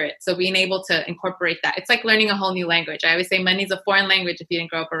financial literate. So being able to incorporate that, it's like learning a whole new language. I always say money's a foreign language if you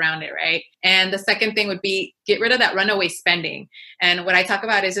didn't grow up around it, right? And the second thing would be get rid of that runaway spending. And what I talk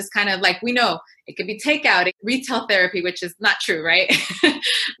about is just kind of like, we know it could be takeout, retail therapy, which is not true, right?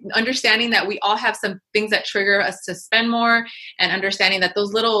 Understanding that we all have some things that trigger us to spend more, and understanding that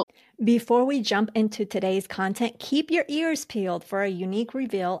those little... Before we jump into today's content, keep your ears peeled for a unique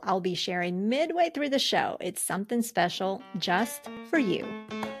reveal I'll be sharing midway through the show. It's something special just for you.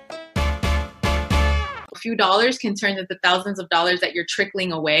 few dollars can turn into thousands of dollars that you're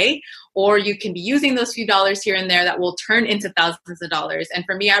trickling away, or you can be using those few dollars here and there that will turn into thousands of dollars. And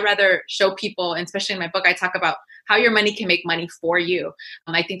for me, I rather show people, and especially in my book, I talk about how your money can make money for you.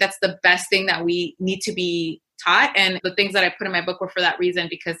 I think that's the best thing that we need to be taught. And the things that I put in my book were for that reason,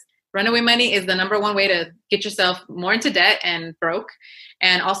 because runaway money is the number one way to get yourself more into debt and broke.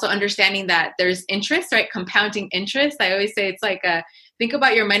 And also understanding that there's interest, right? Compounding interest. I always say it's like think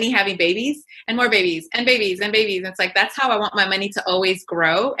about your money having babies and more babies and babies and babies. It's like, that's how I want my money to always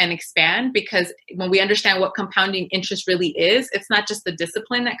grow and expand, because when we understand what compounding interest really is, it's not just the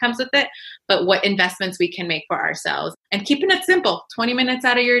discipline that comes with it, but what investments we can make for ourselves. And keeping it simple, 20 minutes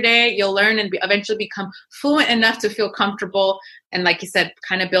out of your day, you'll learn and eventually become fluent enough to feel comfortable. And like you said,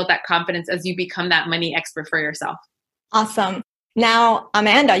 kind of build that confidence as you become that money expert for yourself. Awesome. Now,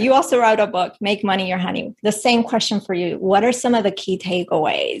 Amanda, you also wrote a book, Make Money Your Honey. The same question for you. What are some of the key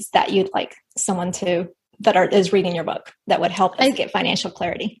takeaways that you'd like someone is reading your book that would help us get financial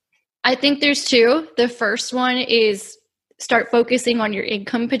clarity? I think there's two. The first one is start focusing on your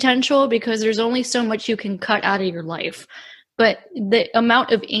income potential, because there's only so much you can cut out of your life, but the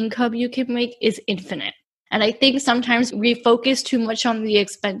amount of income you can make is infinite. And I think sometimes we focus too much on the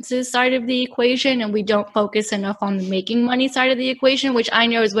expenses side of the equation, and we don't focus enough on the making money side of the equation, which I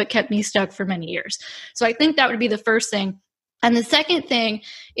know is what kept me stuck for many years. So I think that would be the first thing. And the second thing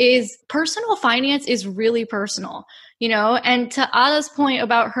is personal finance is really personal, and to Ada's point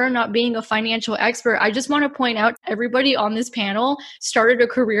about her not being a financial expert, I just want to point out everybody on this panel started a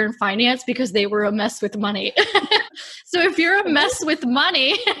career in finance because they were a mess with money. So if you're a mess with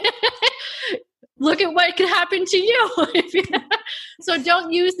money, look at what could happen to you. So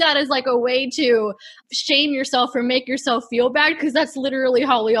don't use that as like a way to shame yourself or make yourself feel bad, because that's literally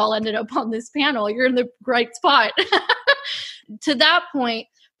how we all ended up on this panel. You're in the right spot. To that point,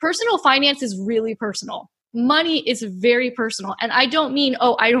 personal finance is really personal. Money is very personal. And I don't mean,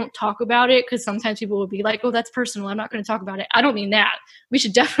 I don't talk about it, because sometimes people will be like, that's personal, I'm not going to talk about it. I don't mean that. We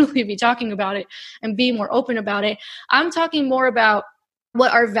should definitely be talking about it and be more open about it. I'm talking more about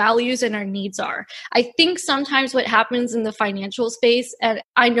what our values and our needs are. I think sometimes what happens in the financial space, and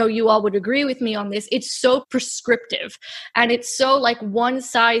I know you all would agree with me on this, it's so prescriptive and it's so like one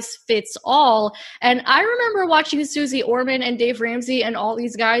size fits all. And I remember watching Susie Orman and Dave Ramsey and all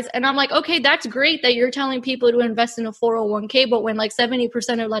these guys, and I'm like, okay, that's great that you're telling people to invest in a 401k, but when like 70%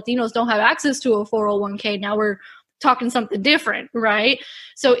 of Latinos don't have access to a 401k, now we're talking something different, right?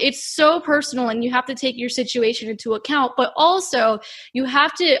 So it's so personal, and you have to take your situation into account, but also you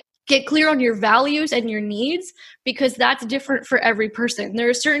have to get clear on your values and your needs, because that's different for every person. There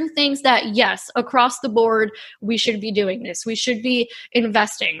are certain things that, yes, across the board, we should be doing this. We should be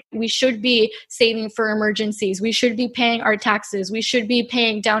investing. We should be saving for emergencies. We should be paying our taxes. We should be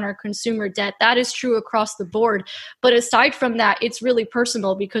paying down our consumer debt. That is true across the board. But aside from that, it's really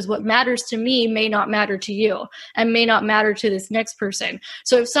personal, because what matters to me may not matter to you and may not matter to this next person.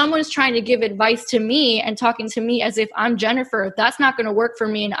 So if someone's trying to give advice to me and talking to me as if I'm Jennifer, that's not going to work for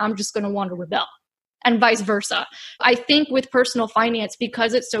me, and I'm just going to want to rebel. And vice versa. I think with personal finance,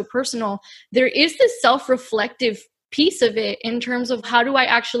 because it's so personal, there is this self-reflective piece of it in terms of how do I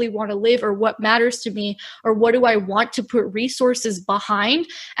actually want to live, or what matters to me, or what do I want to put resources behind.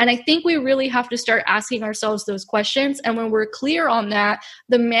 And I think we really have to start asking ourselves those questions. And when we're clear on that,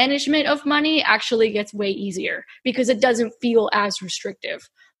 the management of money actually gets way easier, because it doesn't feel as restrictive.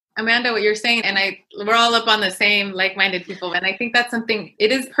 Amanda, what you're saying, and we're all up on the same like-minded people. And I think that's something, it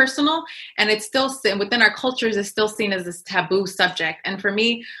is personal, and it's still within our cultures, is still seen as this taboo subject. And for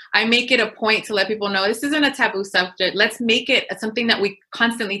me, I make it a point to let people know this isn't a taboo subject. Let's make it something that we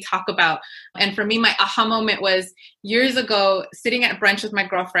constantly talk about. And for me, my aha moment was years ago, sitting at brunch with my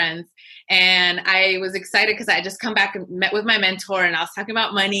girlfriends. And I was excited because I had just come back and met with my mentor, and I was talking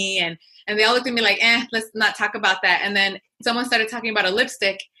about money, and they all looked at me like, let's not talk about that. And then someone started talking about a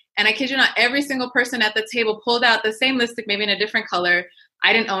lipstick. And I kid you not, every single person at the table pulled out the same lipstick, maybe in a different color.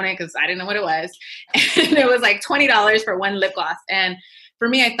 I didn't own it because I didn't know what it was. And it was like $20 for one lip gloss. And for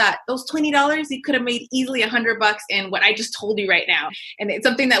me, I thought those $20, you could have made easily $100 in what I just told you right now. And it's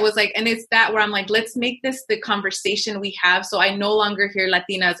something that was like, and it's that where I'm like, let's make this the conversation we have. So I no longer hear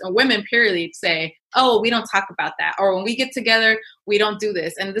Latinas or women purely say, we don't talk about that. Or when we get together, we don't do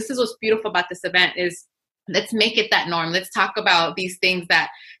this. And this is what's beautiful about this event is let's make it that norm. Let's talk about these things that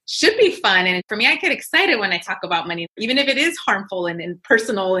should be fun. And for me, I get excited when I talk about money, even if it is harmful and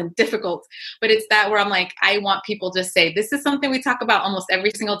personal and difficult. But it's that where I'm like, I want people to say, this is something we talk about almost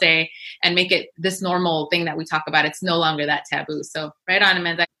every single day, and make it this normal thing that we talk about. It's no longer that taboo. So right on,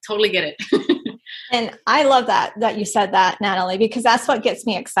 Amanda. I totally get it. And I love that you said that, Natalie, because that's what gets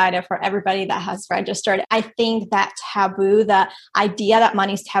me excited for everybody that has registered. I think that taboo, the idea that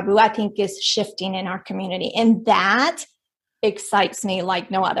money's taboo, I think is shifting in our community. And that excites me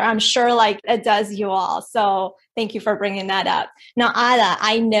like no other. I'm sure like it does you all. So thank you for bringing that up. Now, Ada,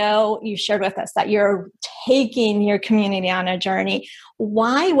 I know you shared with us that you're taking your community on a journey.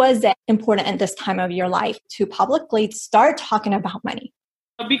 Why was it important at this time of your life to publicly start talking about money?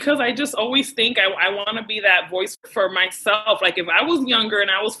 Because I just always think I want to be that voice for myself. Like if I was younger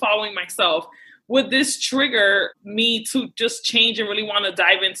and I was following myself, would this trigger me to just change and really want to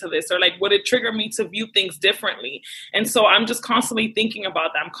dive into this? Or like, would it trigger me to view things differently? And so I'm just constantly thinking about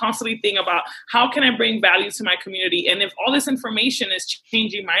that. I'm constantly thinking about how can I bring value to my community? And if all this information is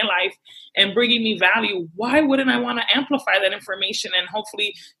changing my life and bringing me value, why wouldn't I want to amplify that information and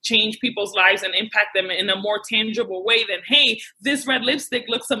hopefully change people's lives and impact them in a more tangible way than, hey, this red lipstick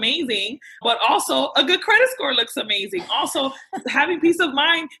looks amazing, but also a good credit score looks amazing. Also, having peace of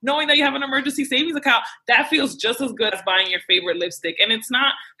mind, knowing that you have an emergency savings account, that feels just as good as buying your favorite lipstick. And it's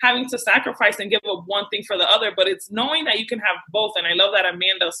not having to sacrifice and give up one thing for the other, but it's knowing that you can have both. And I love that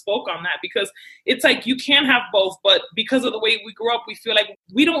Amanda spoke on that, because it's like you can have both, but because of the way we grew up, we feel like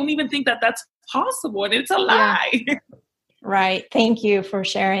we don't even think that that's possible, and it's a lie. Yeah. Right. Thank you for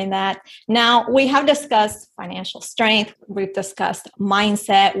sharing that. Now, we have discussed financial strength. We've discussed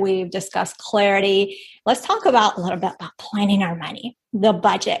mindset. We've discussed clarity. Let's talk about a little bit about planning our money, the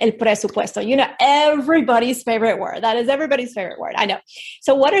budget, el presupuesto. You know, everybody's favorite word. That is everybody's favorite word. I know.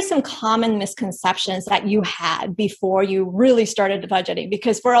 So what are some common misconceptions that you had before you really started budgeting?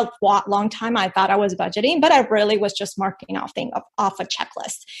 Because for a long time, I thought I was budgeting, but I really was just marking off a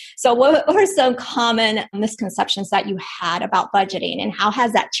checklist. So what are some common misconceptions that you had about budgeting, and how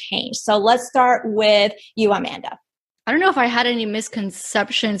has that changed? So let's start with you, Amanda. I don't know if I had any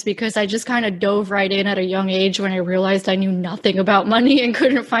misconceptions, because I just kind of dove right in at a young age when I realized I knew nothing about money and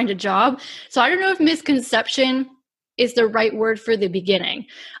couldn't find a job. So I don't know if misconception is the right word for the beginning.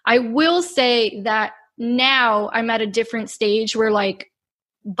 I will say that now I'm at a different stage where like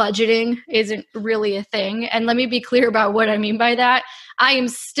budgeting isn't really a thing. And let me be clear about what I mean by that. I am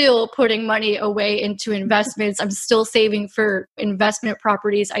still putting money away into investments. I'm still saving for investment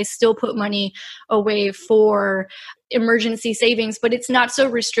properties. I still put money away for emergency savings, but it's not so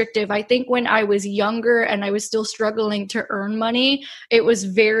restrictive. I think when I was younger and I was still struggling to earn money, it was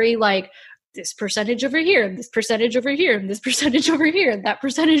very like, this percentage over here, this percentage over here, this percentage over here, that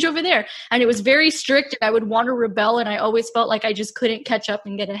percentage over there. And it was very strict. I would want to rebel, and I always felt like I just couldn't catch up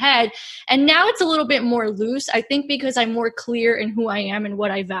and get ahead. And now it's a little bit more loose, I think, because I'm more clear in who I am and what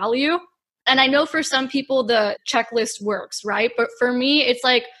I value. And I know for some people the checklist works, right? But for me, it's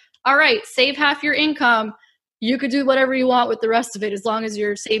like, all right, save half your income. You could do whatever you want with the rest of it as long as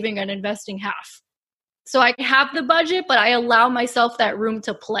you're saving and investing half. So I have the budget, but I allow myself that room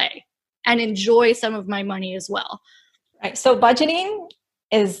to play and enjoy some of my money as well. Right. So budgeting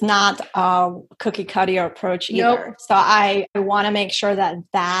is not a cookie cutter approach either. Nope. So I want to make sure that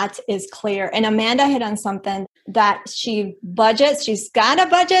that is clear. And Amanda hit on something that she budgets. She's got a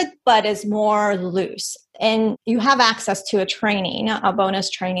budget, but is more loose. And you have access to a training, a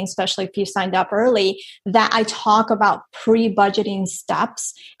bonus training, especially if you signed up early, that I talk about pre-budgeting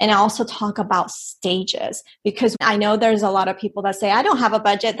steps, and I also talk about stages, because I know there's a lot of people that say, I don't have a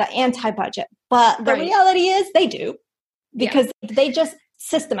budget, the anti-budget. But the reality is they do, because they just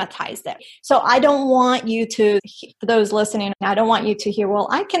systematized it. So I don't want you to, for those listening, I don't want you to hear, well,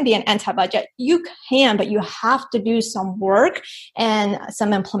 I can be an anti-budget. You can, but you have to do some work and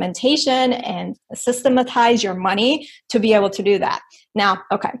some implementation and systematize your money to be able to do that. Now,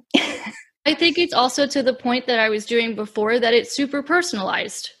 okay. I think it's also to the point that I was doing before, that it's super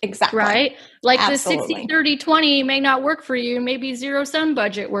personalized. Exactly. Right? Like Absolutely. the 60-30-20 may not work for you. Maybe zero-sum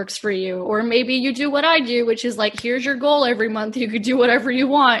budget works for you. Or maybe you do what I do, which is like, here's your goal every month. You could do whatever you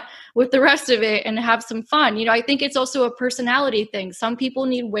want with the rest of it and have some fun. You know, I think it's also a personality thing. Some people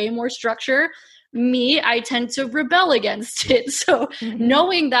need way more structure. Me, I tend to rebel against it. So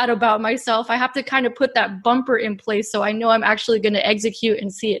knowing that about myself, I have to kind of put that bumper in place so I know I'm actually going to execute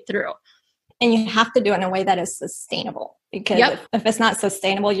and see it through. And you have to do it in a way that is sustainable, because if it's not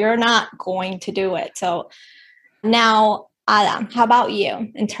sustainable, you're not going to do it. So now, Adam, how about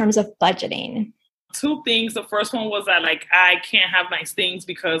you in terms of budgeting? Two things. The first one was that like, I can't have nice things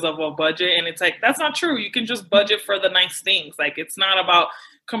because of a budget. And it's like, that's not true. You can just budget for the nice things. Like, it's not about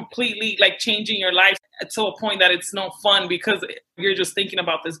completely like changing your life to a point that it's no fun because you're just thinking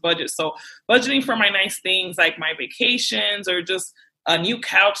about this budget. So budgeting for my nice things, like my vacations or just a new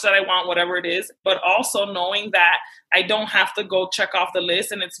couch that I want, whatever it is, but also knowing that I don't have to go check off the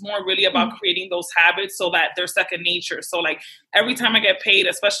list. And it's more really about creating those habits so that they're second nature. So like every time I get paid,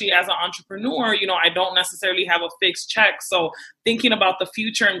 especially as an entrepreneur, I don't necessarily have a fixed check. So thinking about the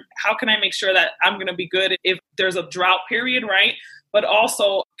future and how can I make sure that I'm going to be good if there's a drought period, right? But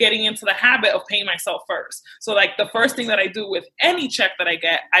also getting into the habit of paying myself first. So like the first thing that I do with any check that I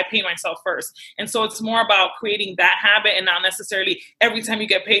get, I pay myself first. And so it's more about creating that habit and not necessarily every time you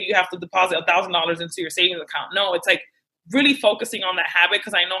get paid, you have to deposit $1,000 into your savings account. No, it's like really focusing on that habit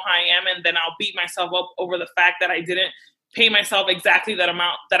because I know how I am. And then I'll beat myself up over the fact that I didn't pay myself exactly that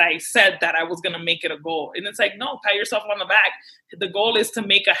amount that I said that I was going to make it a goal. And it's like, no, pat yourself on the back. The goal is to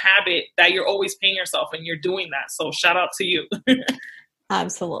make a habit that you're always paying yourself and you're doing that. So shout out to you.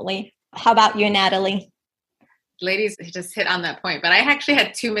 Absolutely. How about you, Natalie? Ladies just hit on that point, but I actually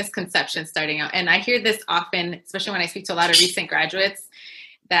had two misconceptions starting out. And I hear this often, especially when I speak to a lot of recent graduates,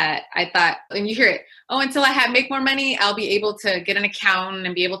 that I thought, and you hear it, until I make more money, I'll be able to get an accountant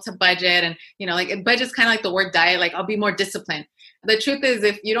and be able to budget. And, like budget's kind of like the word diet, like I'll be more disciplined. The truth is,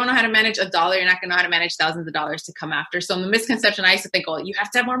 if you don't know how to manage $1, you're not going to know how to manage thousands of dollars to come after. So the misconception, I used to think, you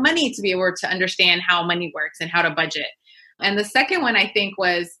have to have more money to be able to understand how money works and how to budget. And the second one, I think,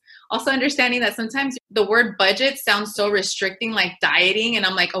 was also understanding that sometimes the word budget sounds so restricting, like dieting. And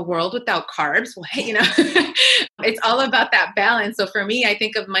I'm like, a world without carbs? What? It's all about that balance. So for me, I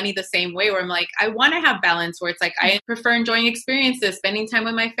think of money the same way where I'm like, I want to have balance where it's like, I prefer enjoying experiences, spending time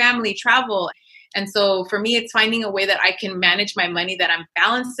with my family, travel. And so for me, it's finding a way that I can manage my money, that I'm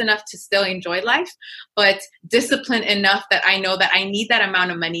balanced enough to still enjoy life, but disciplined enough that I know that I need that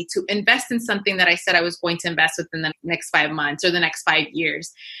amount of money to invest in something that I said I was going to invest within the next 5 months or the next 5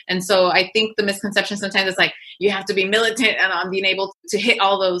 years. And so I think the misconception sometimes is like, you have to be militant and on being able to hit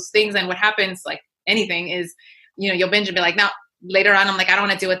all those things. And what happens, like anything, is, you'll binge and be like, no. Later on, I'm like, I don't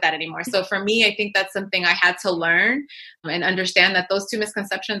want to deal with that anymore. So for me, I think that's something I had to learn and understand that those two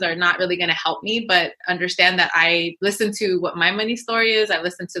misconceptions are not really going to help me, but understand that I listen to what my money story is. I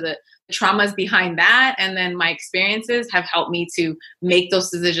listen to the traumas behind that. And then my experiences have helped me to make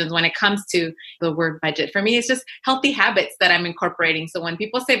those decisions when it comes to the word budget. For me, it's just healthy habits that I'm incorporating. So when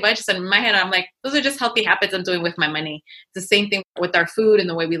people say budgets, in my head, I'm like, those are just healthy habits I'm doing with my money. It's the same thing with our food and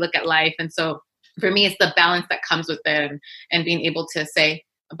the way we look at life. And so for me, it's the balance that comes with it and being able to say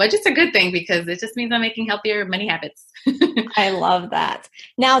a budget's a good thing because it just means I'm making healthier money habits. I love that.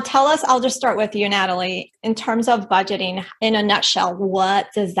 Now tell us, I'll just start with you, Natalie, in terms of budgeting in a nutshell,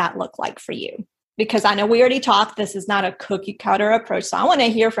 what does that look like for you? Because I know we already talked, this is not a cookie cutter approach. So I want to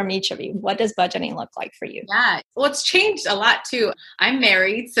hear from each of you. What does budgeting look like for you? Yeah, well, it's changed a lot too. I'm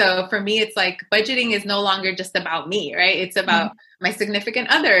married. So for me, it's like budgeting is no longer just about me, right? It's about my significant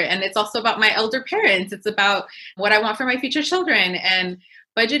other. And it's also about my elder parents. It's about what I want for my future children. And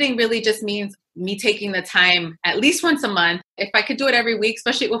budgeting really just means me taking the time at least once a month. If I could do it every week,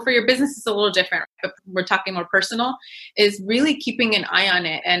 especially, well, for your business, it's a little different, but we're talking more personal, is really keeping an eye on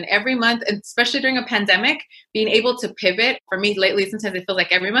it. And every month, and especially during a pandemic, being able to pivot. For me lately, sometimes it feels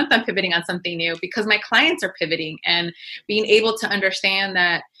like every month I'm pivoting on something new because my clients are pivoting, and being able to understand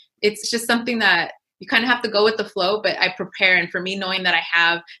that it's just something that you kind of have to go with the flow, but I prepare. And for me, knowing that I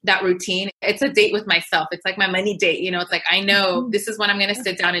have that routine, it's a date with myself. It's like my money date. It's like, I know this is when I'm going to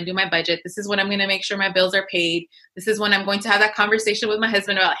sit down and do my budget. This is when I'm going to make sure my bills are paid. This is when I'm going to have that conversation with my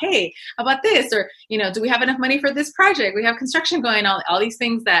husband about, hey, how about this? Or, do we have enough money for this project? We have construction going on, all these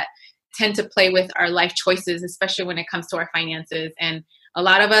things that tend to play with our life choices, especially when it comes to our finances. And a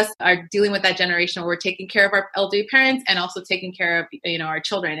lot of us are dealing with that generation where we're taking care of our elderly parents and also taking care of, our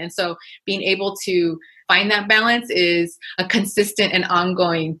children. And so being able to find that balance is a consistent and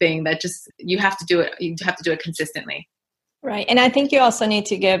ongoing thing that just, you have to do it. You have to do it consistently. Right. And I think you also need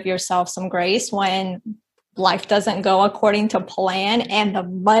to give yourself some grace when life doesn't go according to plan and the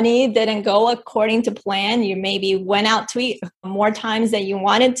money didn't go according to plan. You maybe went out to eat more times than you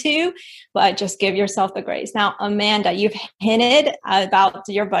wanted to, but just give yourself the grace. Now, Amanda, you've hinted about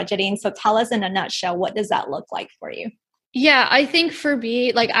your budgeting. So tell us in a nutshell, what does that look like for you? Yeah, I think for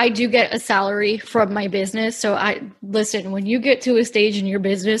me, I do get a salary from my business. So listen, when you get to a stage in your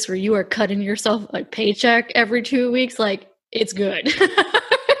business where you are cutting yourself a paycheck every 2 weeks, it's good.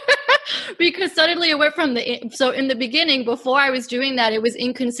 Because suddenly it went from so in the beginning, before I was doing that, it was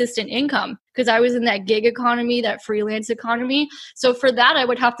inconsistent income because I was in that gig economy, that freelance economy. So for that, I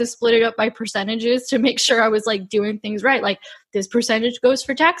would have to split it up by percentages to make sure I was doing things right. Like this percentage goes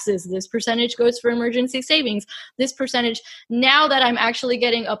for taxes. This percentage goes for emergency savings. This percentage. Now that I'm actually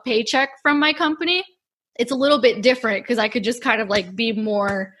getting a paycheck from my company, it's a little bit different because I could just kind of be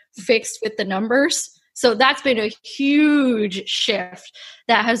more fixed with the numbers. So that's been a huge shift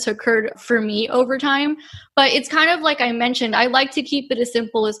that has occurred for me over time. But it's kind of like I mentioned, I like to keep it as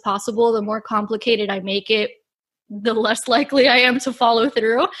simple as possible. The more complicated I make it, the less likely I am to follow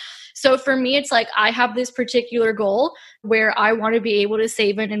through. So for me, it's like I have this particular goal where I want to be able to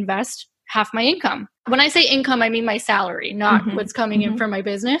save and invest half my income. When I say income, I mean my salary, not what's coming in from my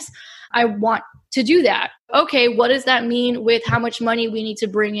business. I want to do that. Okay, what does that mean with how much money we need to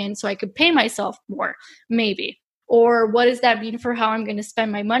bring in so I could pay myself more? Maybe. Or what does that mean for how I'm going to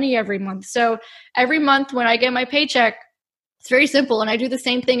spend my money every month? So every month when I get my paycheck, it's very simple. And I do the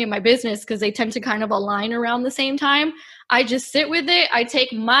same thing in my business because they tend to kind of align around the same time. I just sit with it. I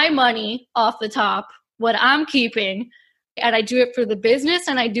take my money off the top, what I'm keeping, and I do it for the business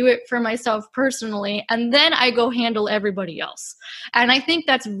and I do it for myself personally. And then I go handle everybody else. And I think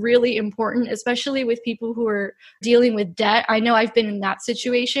that's really important, especially with people who are dealing with debt. I know I've been in that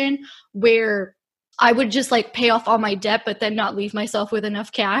situation where I would just like pay off all my debt, but then not leave myself with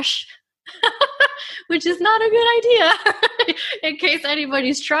enough cash, which is not a good idea in case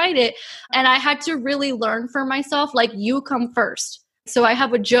anybody's tried it. And I had to really learn for myself, like, you come first. So I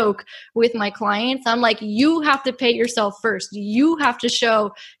have a joke with my clients. I'm like, you have to pay yourself first. You have to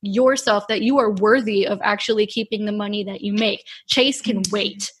show yourself that you are worthy of actually keeping the money that you make. Chase can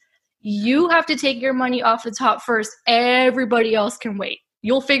wait. You have to take your money off the top first. Everybody else can wait.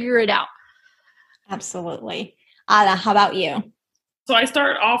 You'll figure it out. Absolutely. Ada, how about you? So I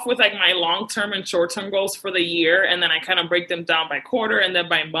start off with like my long-term and short-term goals for the year, and then I kind of break them down by quarter and then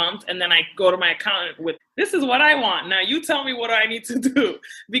by month. And then I go to my accountant with, this is what I want. Now you tell me what I need to do,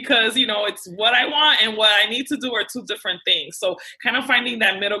 because, you know, it's what I want and what I need to do are two different things. So kind of finding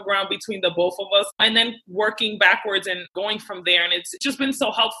that middle ground between the both of us and then working backwards and going from there. And it's just been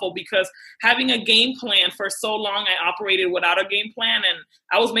so helpful because having a game plan for so long, I operated without a game plan and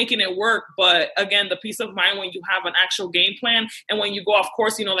I was making it work. But again, the peace of mind when you have an actual game plan and when you go off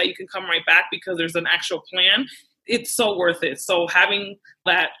course, you know that you can come right back because there's an actual plan. It's so worth it. So having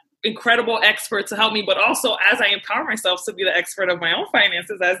that incredible expert to help me, but also as I empower myself to be the expert of my own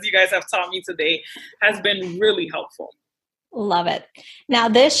finances, as you guys have taught me today, has been really helpful. Love it. Now,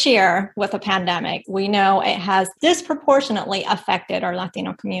 this year with the pandemic, we know it has disproportionately affected our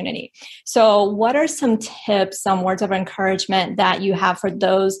Latino community. So what are some tips, some words of encouragement that you have for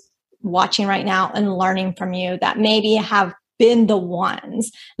those watching right now and learning from you that maybe have been the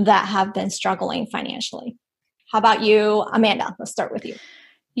ones that have been struggling financially? How about you, Amanda? Let's start with you.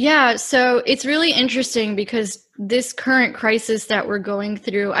 Yeah, so it's really interesting because this current crisis that we're going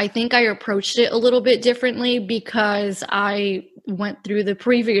through, I think I approached it a little bit differently because I went through the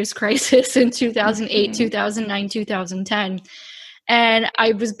previous crisis in 2008, 2009, 2010. And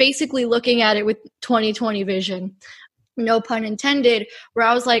I was basically looking at it with 2020 vision, no pun intended, where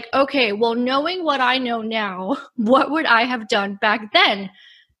I was like, okay, well, knowing what I know now, what would I have done back then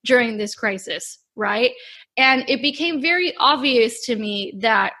during this crisis, right? And it became very obvious to me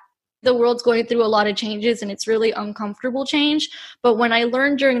that the world's going through a lot of changes and it's really uncomfortable change. But when I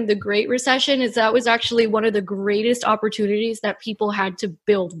learned during the Great Recession is that was actually one of the greatest opportunities that people had to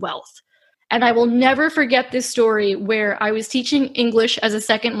build wealth. And I will never forget this story where I was teaching English as a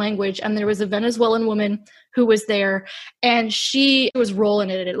second language and there was a Venezuelan woman who was there and she was rolling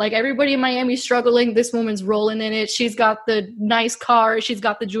in it. Like everybody in Miami is struggling. This woman's rolling in it. She's got the nice car. She's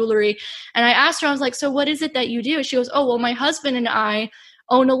got the jewelry. And I asked her, I was like, so what is it that you do? She goes, oh, well, my husband and I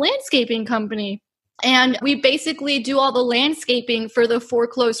own a landscaping company. And we basically do all the landscaping for the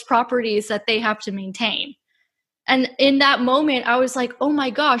foreclosed properties that they have to maintain. And in that moment, I was like, oh my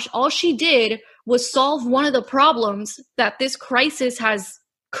gosh, all she did was solve one of the problems that this crisis has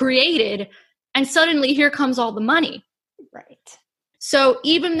created. And suddenly here comes all the money. Right. So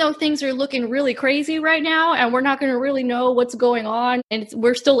even though things are looking really crazy right now and we're not going to really know what's going on and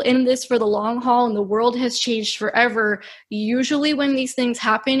we're still in this for the long haul and the world has changed forever, usually when these things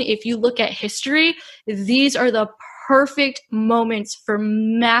happen, if you look at history, these are the perfect moments for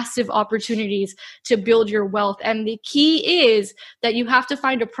massive opportunities to build your wealth. And the key is that you have to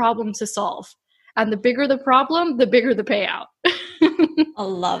find a problem to solve. And the bigger the problem, the bigger the payout. I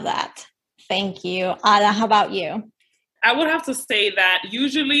love that. Thank you. Ada, how about you? I would have to say that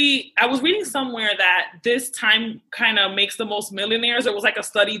usually I was reading somewhere that this time kind of makes the most millionaires. It was like a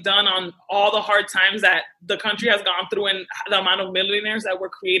study done on all the hard times that the country has gone through and the amount of millionaires that were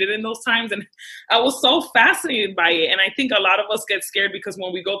created in those times. And I was so fascinated by it. And I think a lot of us get scared because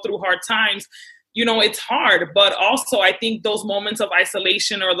when we go through hard times, it's hard. But also I think those moments of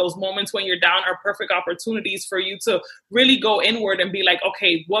isolation or those moments when you're down are perfect opportunities for you to really go inward and be like,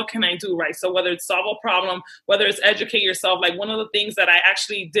 okay, what can I do, right? So whether it's solve a problem, whether it's educate yourself, like one of the things that I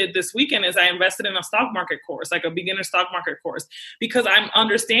actually did this weekend is I invested in a stock market course, like a beginner stock market course, because I'm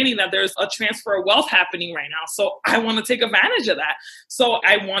understanding that there's a transfer of wealth happening right now. So I want to take advantage of that. So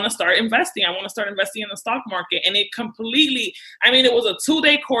I want to start investing. I want to start investing in the stock market. And it completely, it was a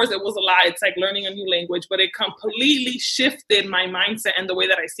 2-day course. It was a lot. It's like learning a new language, but it completely shifted my mindset and the way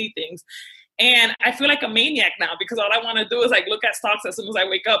that I see things. And I feel like a maniac now because all I want to do is like look at stocks as soon as I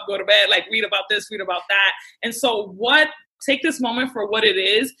wake up, go to bed, like read about this, read about that. And so take this moment for what it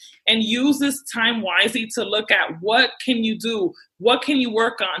is and use this time wisely to look at what can you do? What can you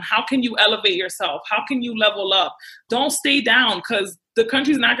work on? How can you elevate yourself? How can you level up? Don't stay down because the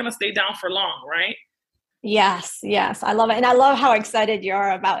country's not going to stay down for long, right? Yes. I love it. And I love how excited you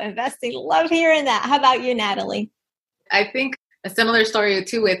are about investing. Love hearing that. How about you, Natalie? I think a similar story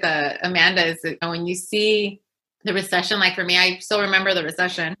too with Amanda is that when you see the recession, like for me, I still remember the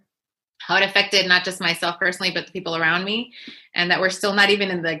recession, how it affected not just myself personally, but the people around me, and that we're still not even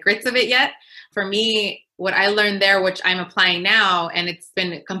in the grits of it yet. For me, what I learned there, which I'm applying now, and it's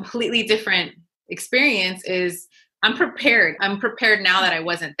been a completely different experience, is I'm prepared. I'm prepared now that I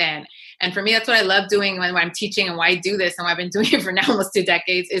wasn't then. And for me, that's what I love doing when I'm teaching and why I do this and why I've been doing it for now almost 2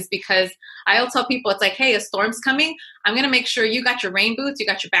 decades is because I'll tell people, it's like, hey, a storm's coming. I'm going to make sure you got your rain boots, you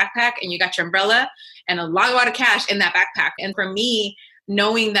got your backpack, and you got your umbrella and a lot of cash in that backpack. And for me,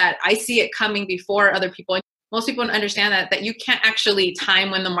 knowing that I see it coming before other people, most people don't understand that you can't actually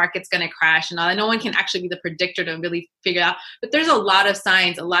time when the market's going to crash and all that. No one can actually be the predictor to really figure it out. But there's a lot of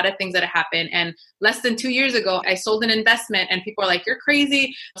signs, a lot of things that happen. And less than 2 years ago, I sold an investment and people are like, you're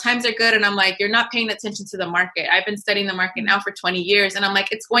crazy. Times are good. And I'm like, you're not paying attention to the market. I've been studying the market now for 20 years. And I'm like,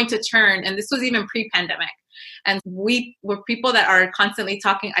 it's going to turn. And this was even pre-pandemic. And we were people that are constantly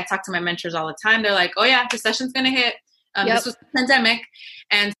talking. I talk to my mentors all the time. They're like, oh yeah, recession's going to hit. This was the pandemic.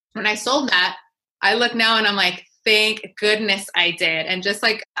 And when I sold that, I look now and I'm like, thank goodness I did. And just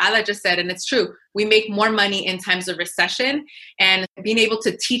like Ala just said, and it's true, we make more money in times of recession, and being able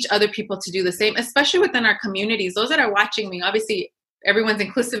to teach other people to do the same, especially within our communities, those that are watching me, obviously everyone's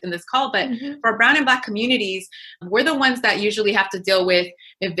inclusive in this call, but for Brown and Black communities, we're the ones that usually have to deal with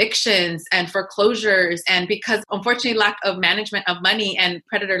evictions and foreclosures. And because unfortunately, lack of management of money and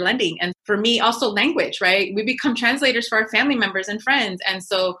predator lending. And for me, also language, right? We become translators for our family members and friends. And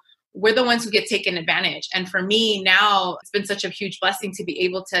so we're the ones who get taken advantage. And for me now, it's been such a huge blessing to be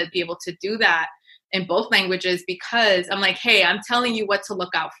able to do that in both languages, because I'm like, hey, I'm telling you what to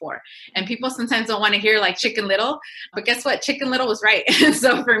look out for. And people sometimes don't want to hear like Chicken Little, but guess what? Chicken Little was right. And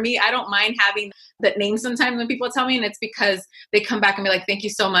so for me, I don't mind having that name sometimes when people tell me, and it's because they come back and be like, thank you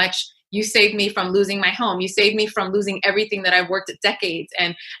so much. You saved me from losing my home. You saved me from losing everything that I've worked at decades.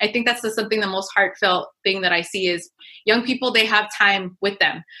 And I think that's something the most heartfelt thing that I see is young people, they have time with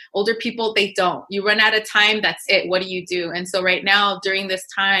them. Older people, they don't. You run out of time, that's it. What do you do? And so right now, during this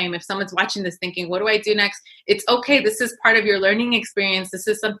time, if someone's watching this thinking, what do I do next? It's okay. This is part of your learning experience. This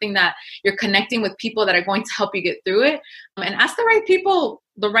is something that you're connecting with people that are going to help you get through it. And ask the right people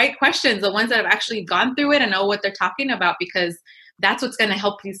the right questions, the ones that have actually gone through it and know what they're talking about, because that's what's going to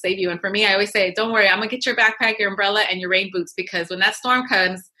help you save you. And for me, I always say, don't worry, I'm going to get your backpack, your umbrella, and your rain boots, because when that storm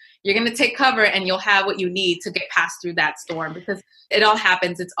comes, you're going to take cover and you'll have what you need to get past through that storm, because it all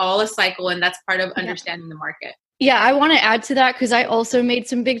happens. It's all a cycle, and that's part of understanding the market. Yeah, I want to add to that because I also made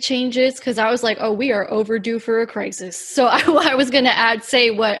some big changes because I was like, oh, we are overdue for a crisis. So I was going to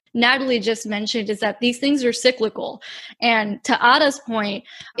say what Natalie just mentioned is that these things are cyclical. And to Ada's point,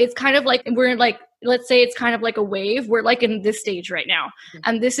 it's kind of like we're like, let's say it's kind of like a wave. We're like in this stage right now.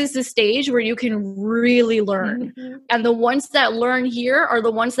 And this is the stage where you can really learn. And the ones that learn here are the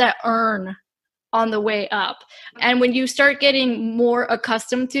ones that earn on the way up. And when you start getting more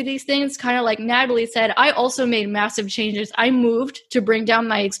accustomed to these things, kind of like Natalie said, I also made massive changes. I moved to bring down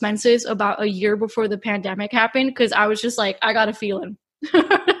my expenses about a year before the pandemic happened because I was just like, I got a feeling.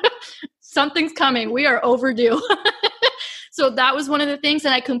 Something's coming. We are overdue. So that was one of the things,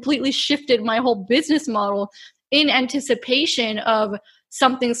 and I completely shifted my whole business model in anticipation of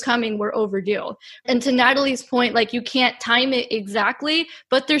something's coming, we're overdue. And to Natalie's point, like you can't time it exactly,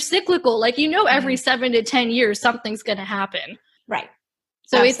 but they're cyclical. Like, every 7 to 10 years, something's going to happen. Right.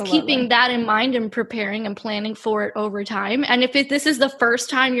 So Absolutely. It's keeping that in mind and preparing and planning for it over time. And if this is the first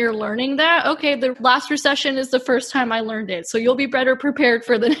time you're learning that, okay, the last recession is the first time I learned it. So you'll be better prepared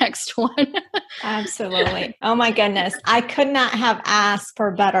for the next one. Absolutely. Oh my goodness. I could not have asked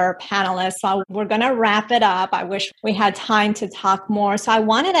for better panelists. So we're going to wrap it up. I wish we had time to talk more. So I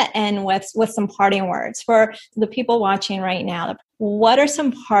wanted to end with some parting words for the people watching right now. What are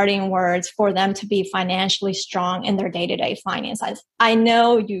some parting words for them to be financially strong in their day-to-day finances? I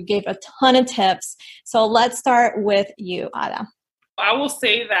know you gave a ton of tips. So let's start with you, Ada. I will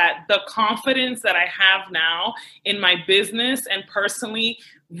say that the confidence that I have now in my business and personally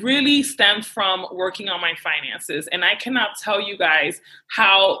really stemmed from working on my finances. And I cannot tell you guys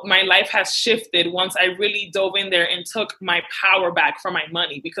how my life has shifted once I really dove in there and took my power back for my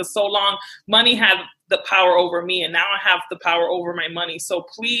money, because so long money had the power over me and now I have the power over my money. So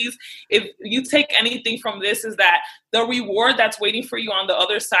please, if you take anything from this, is that the reward that's waiting for you on the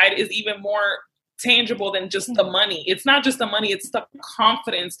other side is even more tangible than just the money. It's not just the money, it's the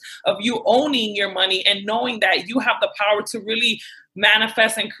confidence of you owning your money and knowing that you have the power to really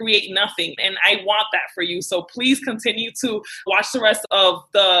manifest and create nothing. And I want that for you. So please continue to watch the rest of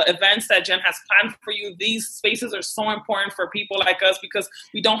the events that Jen has planned for you. These spaces are so important for people like us because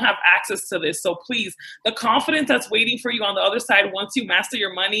we don't have access to this. So please, the confidence that's waiting for you on the other side once you master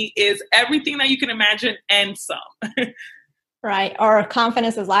your money is everything that you can imagine and some. Right. Or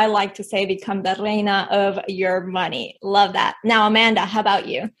confidence, as I like to say, become the reina of your money. Love that. Now, Amanda, how about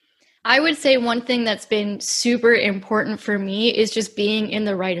you? I would say one thing that's been super important for me is just being in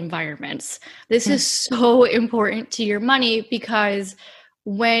the right environments. This is so important to your money because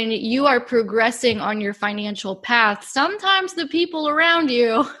when you are progressing on your financial path, sometimes the people around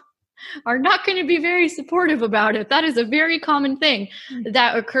you are not going to be very supportive about it. That is a very common thing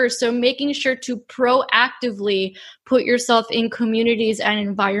that occurs. So making sure to proactively put yourself in communities and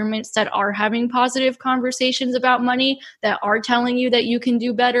environments that are having positive conversations about money, that are telling you that you can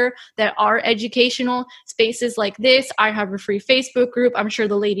do better, that are educational spaces like this. I have a free Facebook group. I'm sure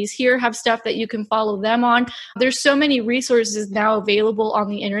the ladies here have stuff that you can follow them on. There's so many resources now available on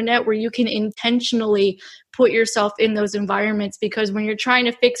the internet where you can intentionally put yourself in those environments, because when you're trying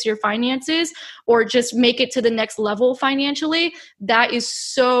to fix your finances or just make it to the next level financially, that is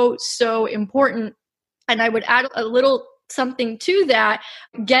so, so important. And I would add a little something to that.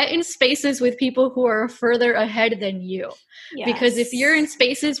 Get in spaces with people who are further ahead than you. Yes. Because if you're in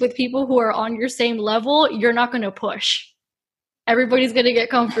spaces with people who are on your same level, you're not going to push. Everybody's going to get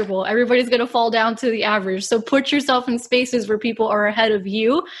comfortable. Everybody's going to fall down to the average. So put yourself in spaces where people are ahead of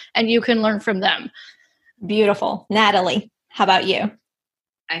you and you can learn from them. Beautiful. Natalie, how about you?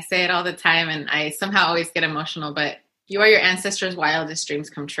 I say it all the time and I somehow always get emotional, but you are your ancestors' wildest dreams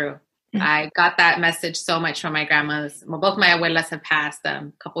come true. Mm-hmm. I got that message so much from my grandmas. Well, both my abuelas have passed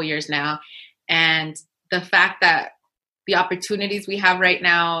a couple years now. And the fact that the opportunities we have right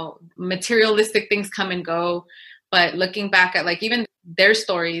now, materialistic things come and go, but looking back at like even their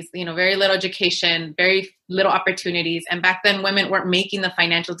stories, you know, very little education, very little opportunities. And back then women weren't making the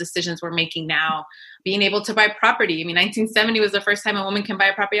financial decisions we're making now. Being able to buy property. I mean, 1970 was the first time a woman can buy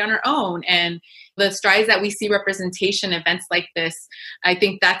a property on her own. And the strides that we see representation events like this, I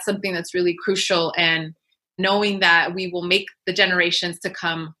think that's something that's really crucial. And knowing that we will make the generations to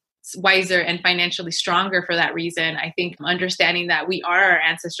come wiser and financially stronger for that reason. I think understanding that we are our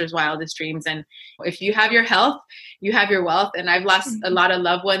ancestors' wildest dreams. And if you have your health, you have your wealth. And I've lost a lot of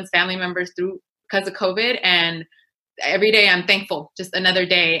loved ones, family members because of COVID. And every day I'm thankful, just another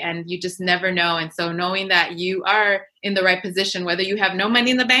day, and you just never know. And so knowing that you are in the right position, whether you have no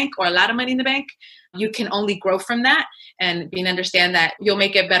money in the bank or a lot of money in the bank, you can only grow from that, and understand that you'll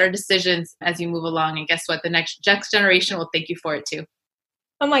make better decisions as you move along. And guess what? The next generation will thank you for it too.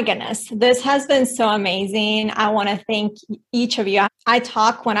 Oh my goodness. This has been so amazing. I want to thank each of you. I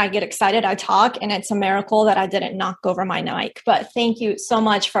talk when I get excited, I talk, and it's a miracle that I didn't knock over my mic. But thank you so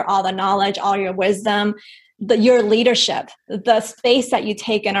much for all the knowledge, all your wisdom, your leadership, the space that you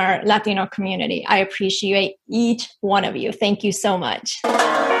take in our Latino community. I appreciate each one of you. Thank you so much.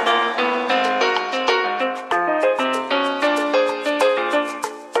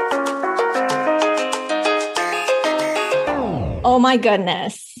 Oh my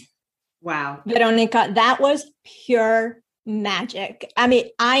goodness. Wow. Veronica, that was pure magic. I mean,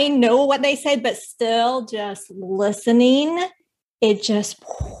 I know what they said, but still just listening, it just,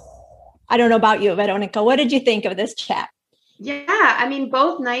 I don't know about you, Veronica. What did you think of this chat? Yeah, I mean,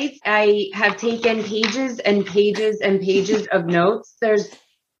 both nights I have taken pages and pages and pages of notes. There's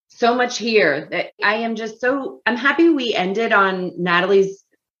so much here that I am just I'm happy we ended on Natalie's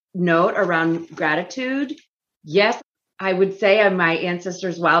note around gratitude. Yes, I would say I'm my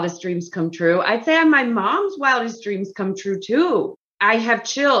ancestors' wildest dreams come true. I'd say I'm my mom's wildest dreams come true too. I have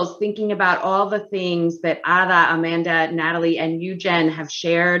chills thinking about all the things that Ada, Amanda, Natalie, and you, Jen, have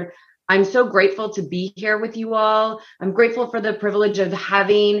shared. I'm so grateful to be here with you all. I'm grateful for the privilege of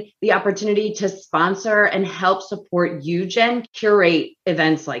having the opportunity to sponsor and help support you, Jen, curate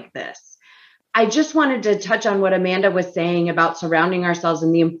events like this. I just wanted to touch on what Amanda was saying about surrounding ourselves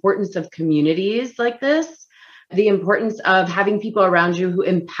and the importance of communities like this, the importance of having people around you who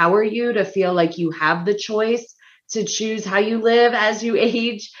empower you to feel like you have the choice to choose how you live as you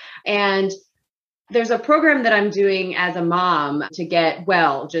age. And there's a program that I'm doing as a mom to get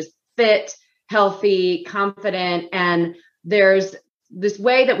well, just fit, healthy, confident. And there's this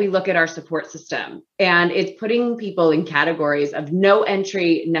way that we look at our support system, and it's putting people in categories of no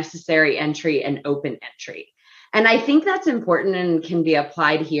entry, necessary entry, and open entry. And I think that's important and can be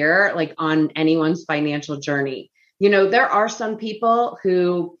applied here, like on anyone's financial journey. You know, there are some people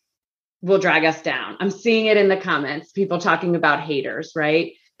who will drag us down. I'm seeing it in the comments, people talking about haters,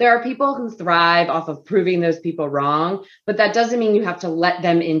 right? There are people who thrive off of proving those people wrong, but that doesn't mean you have to let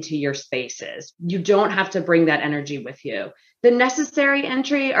them into your spaces. You don't have to bring that energy with you. The necessary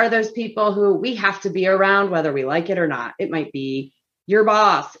entry are those people who we have to be around, whether we like it or not. It might be your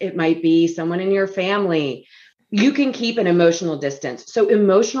boss. It might be someone in your family. You can keep an emotional distance. So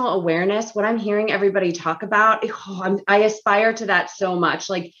emotional awareness, what I'm hearing everybody talk about, I aspire to that so much.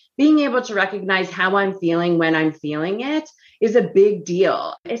 Like being able to recognize how I'm feeling when I'm feeling it is a big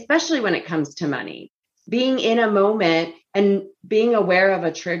deal, especially when it comes to money. Being in a moment and being aware of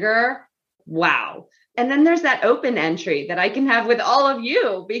a trigger, wow. And then there's that open entry that I can have with all of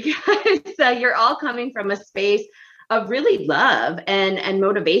you, because you're all coming from a space of really love and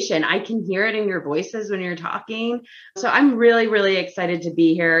motivation. I can hear it in your voices when you're talking. So I'm really, really excited to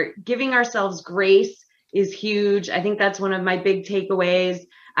be here. Giving ourselves grace is huge. I think that's one of my big takeaways.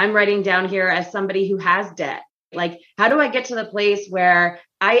 I'm writing down here as somebody who has debt. Like, how do I get to the place where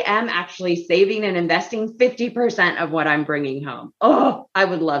I am actually saving and investing 50% of what I'm bringing home? Oh, I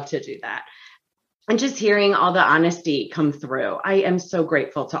would love to do that. And just hearing all the honesty come through. I am so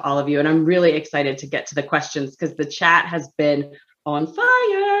grateful to all of you. And I'm really excited to get to the questions because the chat has been on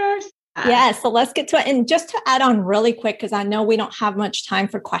fire. Yeah, so let's get to it. And just to add on really quick, because I know we don't have much time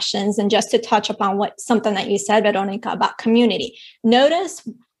for questions, and just to touch upon something that you said, Veronica, about community. Notice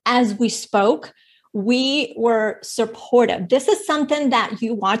as we spoke, we were supportive. This is something that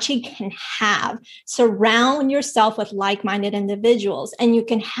you watching can have. Surround yourself with like-minded individuals, and you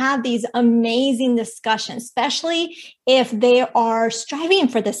can have these amazing discussions, especially if they are striving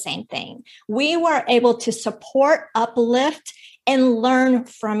for the same thing. We were able to support, uplift, and learn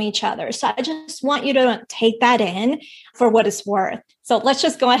from each other. So I just want you to take that in for what it's worth. So let's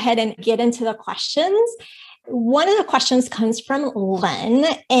just go ahead and get into the questions. One of the questions comes from Lynn,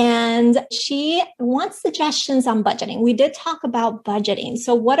 and she wants suggestions on budgeting. We did talk about budgeting.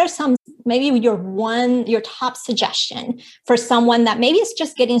 So what are some, maybe your top suggestion for someone that maybe is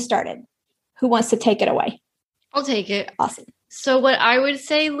just getting started? Who wants to take it away? I'll take it. Awesome. So what I would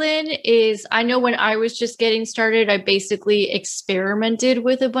say, Lynn, is I know when I was just getting started, I basically experimented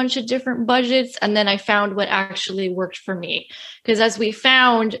with a bunch of different budgets, and then I found what actually worked for me. Because as we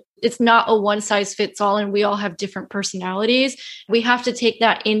found, it's not a one size fits all, and we all have different personalities. We have to take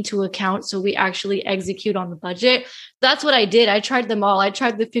that into account so we actually execute on the budget. That's what I did. I tried them all. I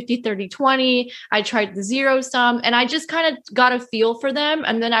tried the 50, 30, 20. I tried the zero sum, and I just kind of got a feel for them.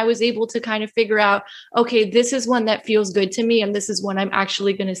 And then I was able to kind of figure out, okay, this is one that feels good to me, and this is one I'm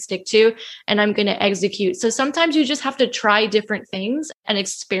actually going to stick to and I'm going to execute. So sometimes you just have to try different things and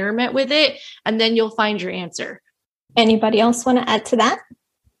experiment with it, and then you'll find your answer. Anybody else want to add to that?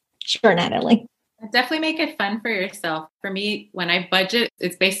 Sure, Natalie. Definitely make it fun for yourself. For me, when I budget,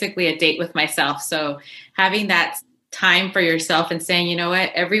 it's basically a date with myself. So having that time for yourself and saying, you know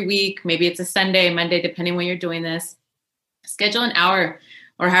what, every week, maybe it's a Sunday, Monday, depending when you're doing this, schedule an hour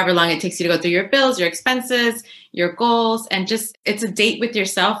or however long it takes you to go through your bills, your expenses, your goals, and just, it's a date with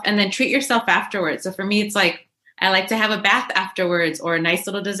yourself, and then treat yourself afterwards. So for me, it's like, I like to have a bath afterwards or a nice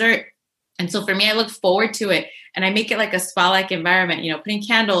little dessert. And so for me, I look forward to it, and I make it like a spa-like environment, putting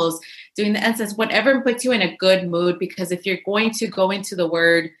candles, doing the incense, whatever puts you in a good mood. Because if you're going to go into the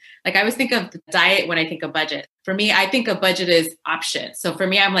word, like I always think of the diet when I think of budget. For me, I think of budget as option. So for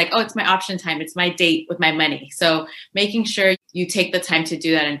me, I'm like, oh, it's my option time. It's my date with my money. So making sure you take the time to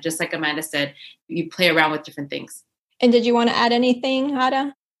do that. And just like Amanda said, you play around with different things. And did you want to add anything,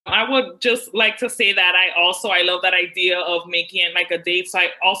 Ada? I would just like to say that I love that idea of making it like a date. So I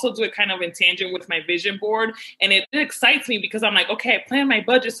also do it kind of in tangent with my vision board. And it excites me because I'm like, okay, I plan my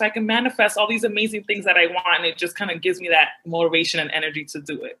budget so I can manifest all these amazing things that I want. And it just kind of gives me that motivation and energy to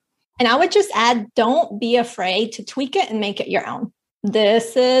do it. And I would just add, don't be afraid to tweak it and make it your own.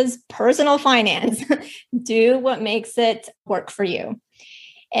 This is personal finance. Do what makes it work for you.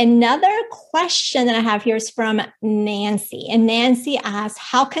 Another question that I have here is from Nancy. And Nancy asks,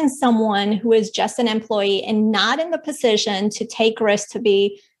 how can someone who is just an employee and not in the position to take risks to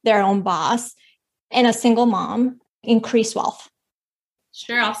be their own boss and a single mom increase wealth?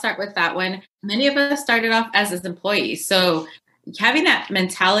 Sure, I'll start with that one. Many of us started off as employees. So having that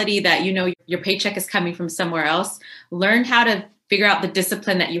mentality that, your paycheck is coming from somewhere else, learn how to figure out the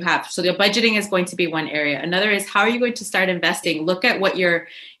discipline that you have. So the budgeting is going to be one area. Another is, how are you going to start investing? Look at what your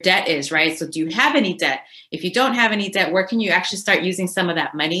debt is, right? So do you have any debt? If you don't have any debt, where can you actually start using some of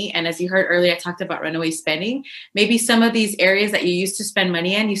that money? And as you heard earlier, I talked about runaway spending. Maybe some of these areas that you used to spend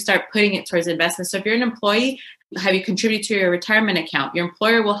money in, you start putting it towards investment. So if you're an employee, have you contributed to your retirement account? Your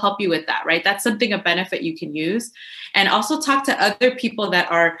employer will help you with that, right? That's something, a benefit you can use. And also talk to other people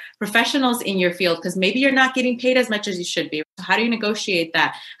that are professionals in your field, because maybe you're not getting paid as much as you should be. So how do you negotiate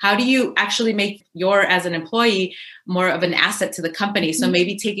that? How do you actually make as an employee, more of an asset to the company? So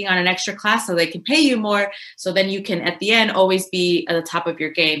maybe taking on an extra class so they can pay you more. So then you can, at the end, always be at the top of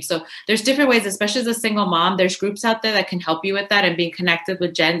your game. So there's different ways, especially as a single mom, there's groups out there that can help you with that. And being connected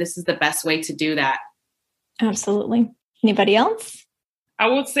with Jen, this is the best way to do that. Absolutely. Anybody else? I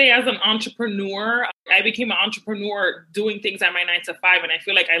would say as an entrepreneur, I became an entrepreneur doing things at my 9 to 5. And I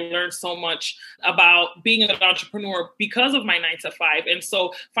feel like I learned so much about being an entrepreneur because of my 9 to 5. And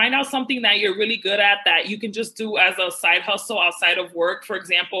so find out something that you're really good at that you can just do as a side hustle outside of work. For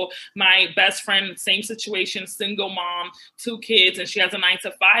example, my best friend, same situation, single mom, 2 kids, and she has a 9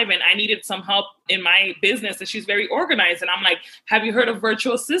 to 5. And I needed some help in my business. And she's very organized. And I'm like, have you heard of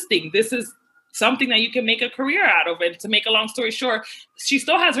virtual assisting? This is something that you can make a career out of. And to make a long story short, she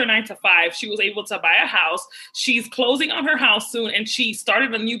still has her 9 to 5. She was able to buy a house. She's closing on her house soon. And she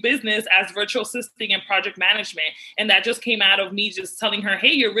started a new business as virtual assisting and project management. And that just came out of me just telling her,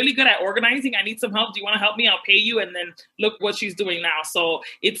 hey, you're really good at organizing. I need some help. Do you want to help me? I'll pay you. And then look what she's doing now. So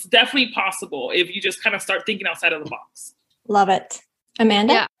it's definitely possible if you just kind of start thinking outside of the box. Love it.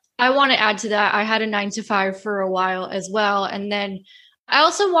 Amanda? Yeah, I want to add to that. I had a 9 to 5 for a while as well. And then I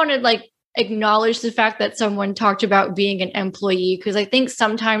also wanted acknowledge the fact that someone talked about being an employee, because I think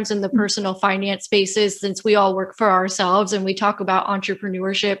sometimes in the personal finance spaces, since we all work for ourselves and we talk about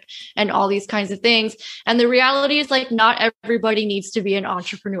entrepreneurship and all these kinds of things, and the reality is not everybody needs to be an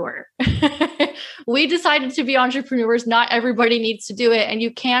entrepreneur. We decided to be entrepreneurs. Not everybody needs to do it, and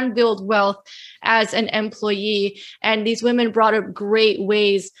you can build wealth as an employee. And these women brought up great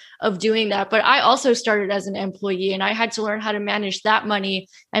ways of doing that. But I also started as an employee, and I had to learn how to manage that money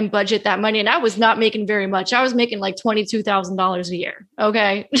and budget that money. And I was not making very much. I was making $22,000 a year.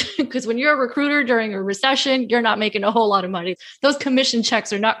 Okay. Because when you're a recruiter during a recession, you're not making a whole lot of money. Those commission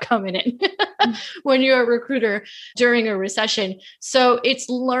checks are not coming in when you're a recruiter during a recession. So it's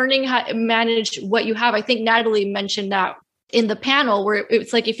learning how to manage what you have. I think Natalie mentioned that in the panel, where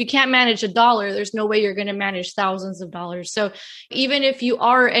it's if you can't manage $1, there's no way you're going to manage thousands of dollars. So even if you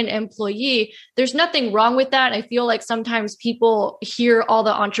are an employee, there's nothing wrong with that. I feel like sometimes people hear all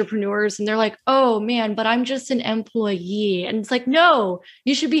the entrepreneurs and they're like, oh man, but I'm just an employee. And it's no,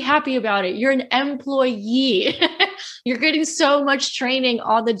 you should be happy about it. You're an employee. You're getting so much training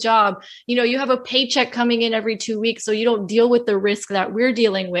on the job. You have a paycheck coming in every 2 weeks, so you don't deal with the risk that we're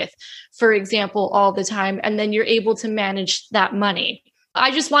dealing with, for example, all the time. And then you're able to manage that money.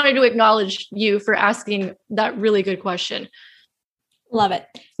 I just wanted to acknowledge you for asking that really good question. Love it.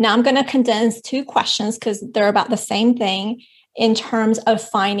 Now I'm going to condense 2 questions because they're about the same thing in terms of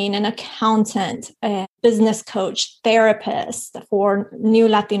finding an accountant, a business coach, therapist for new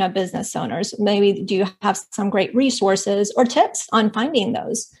Latina business owners. Maybe do you have some great resources or tips on finding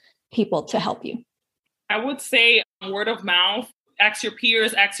those people to help you? I would say word of mouth. Ask your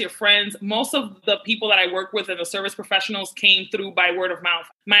peers, ask your friends. Most of the people that I work with and the service professionals came through by word of mouth.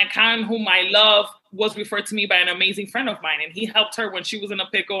 My accountant, whom I love, was referred to me by an amazing friend of mine, and he helped her when she was in a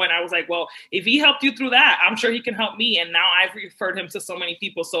pickle. And I was like, well, if he helped you through that, I'm sure he can help me. And now I've referred him to so many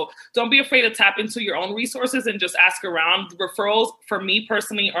people. So don't be afraid to tap into your own resources and just ask around. Referrals, for me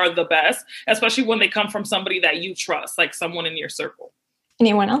personally, are the best, especially when they come from somebody that you trust, like someone in your circle.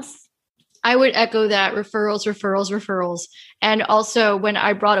 Anyone else? I would echo that. Referrals, referrals, referrals. And also when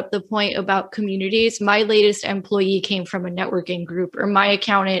I brought up the point about communities, my latest employee came from a networking group, or my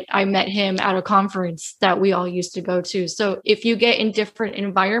accountant, I met him at a conference that we all used to go to. So if you get in different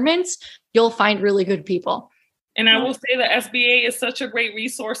environments, you'll find really good people. And I will say the SBA is such a great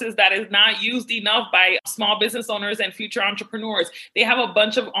resource that is not used enough by small business owners and future entrepreneurs. They have a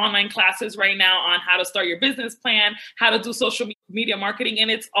bunch of online classes right now on how to start your business plan, how to do social media marketing, and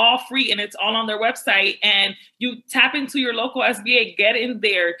it's all free and it's all on their website. And you tap into your local SBA, get in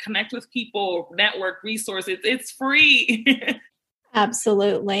there, connect with people, network, resources. It's free.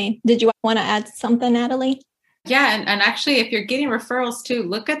 Absolutely. Did you want to add something, Natalie? Yeah. And actually, if you're getting referrals too,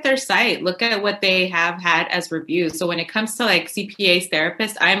 look at their site, look at what they have had as reviews. So when it comes to like CPAs,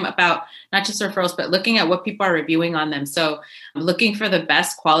 therapists, I'm about not just referrals, but looking at what people are reviewing on them. So I'm looking for the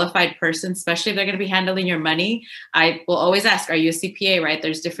best qualified person, especially if they're going to be handling your money. I will always ask, are you a CPA, right?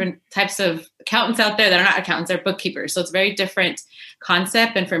 There's different types of accountants out there that are not accountants, they're bookkeepers. So it's very different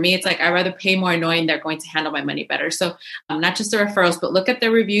concept. And for me, it's like, I'd rather pay more knowing they're going to handle my money better. So not just the referrals, but look at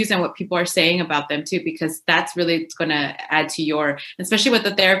the reviews and what people are saying about them too, because that's really going to add to your, especially with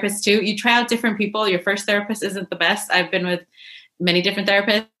the therapist too. You try out different people. Your first therapist isn't the best. I've been with many different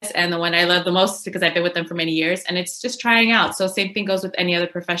therapists, and the one I love the most is because I've been with them for many years, and it's just trying out. So same thing goes with any other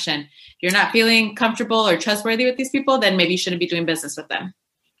profession. If you're not feeling comfortable or trustworthy with these people, then maybe you shouldn't be doing business with them.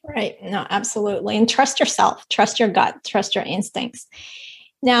 Right. No, absolutely. And trust yourself, trust your gut, trust your instincts.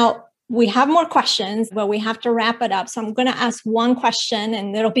 Now, we have more questions, but we have to wrap it up. So I'm going to ask one question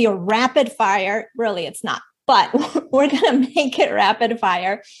and it'll be a rapid fire. Really, it's not, but we're going to make it rapid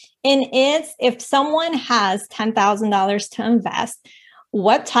fire. And it's, if someone has $10,000 to invest,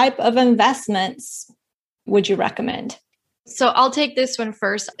 what type of investments would you recommend? So I'll take this one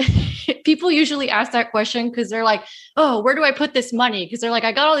first. People usually ask that question because they're like, oh, where do I put this money? Because they're like,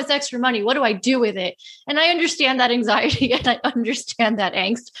 I got all this extra money. What do I do with it? And I understand that anxiety and I understand that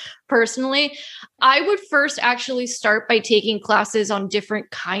angst personally. I would first actually start by taking classes on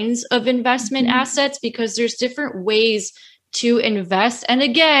different kinds of investment assets, because there's different ways to invest. And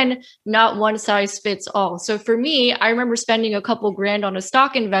again, not one size fits all. So for me, I remember spending a couple grand on a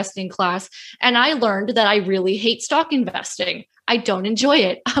stock investing class, and I learned that I really hate stock investing. I don't enjoy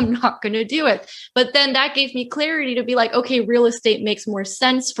it. I'm not going to do it. But then that gave me clarity to be like, okay, real estate makes more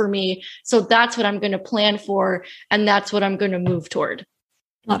sense for me. So that's what I'm going to plan for. And that's what I'm going to move toward.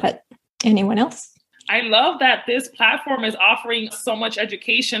 Love it. Anyone else? I love that this platform is offering so much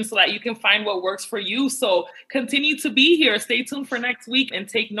education so that you can find what works for you. So continue to be here. Stay tuned for next week and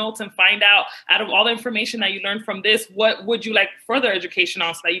take notes and find out of all the information that you learned from this, what would you like further education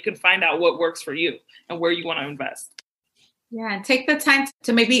on so that you can find out what works for you and where you want to invest. Yeah, and take the time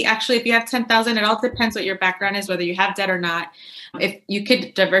to maybe actually, if you have 10,000, it all depends what your background is, whether you have debt or not. If you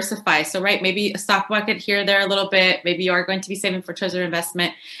could diversify. So, right, maybe a stock bucket here, there a little bit, maybe you are going to be saving for treasury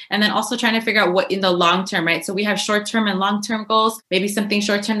investment. And then also trying to figure out what in the long term, right? So we have short-term and long-term goals, maybe something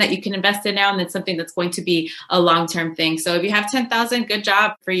short-term that you can invest in now, and then something that's going to be a long-term thing. So if you have 10,000, good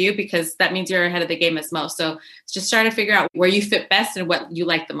job for you, because that means you're ahead of the game as most. So just try to figure out where you fit best and what you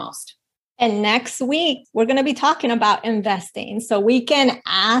like the most. And next week, we're going to be talking about investing. So we can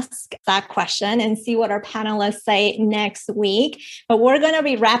ask that question and see what our panelists say next week. But we're going to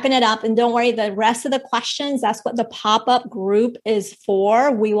be wrapping it up. And don't worry, the rest of the questions, that's what the pop-up group is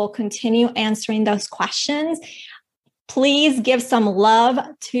for. We will continue answering those questions. Please give some love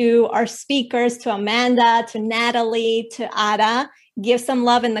to our speakers, to Amanda, to Natalie, to Ada. Give some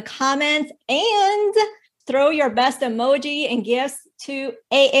love in the comments and throw your best emoji and gifts to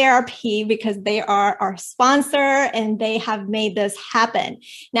AARP, because they are our sponsor and they have made this happen.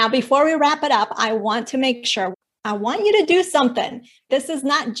 Now, before we wrap it up, I want to make sure, I want you to do something. This is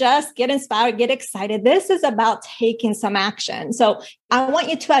not just get inspired, get excited. This is about taking some action. So I want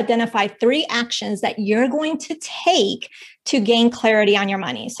you to identify 3 actions that you're going to take to gain clarity on your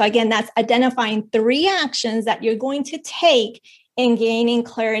money. So again, that's identifying 3 actions that you're going to take in gaining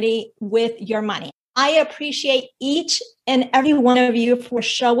clarity with your money. I appreciate each and every one of you for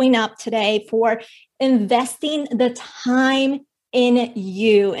showing up today, for investing the time in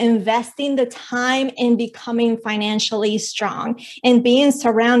you, investing the time in becoming financially strong, and being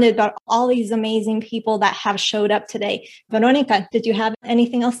surrounded by all these amazing people that have showed up today. Veronica, did you have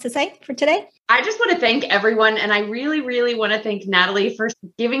anything else to say for today? I just want to thank everyone. And I really, really want to thank Natalie for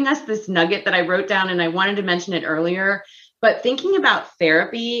giving us this nugget that I wrote down, and I wanted to mention it earlier. But thinking about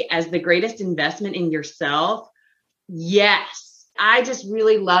therapy as the greatest investment in yourself, yes, I just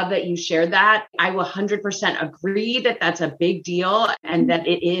really love that you shared that. I will 100% agree that that's a big deal and that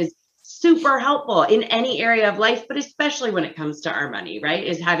it is super helpful in any area of life, but especially when it comes to our money, right?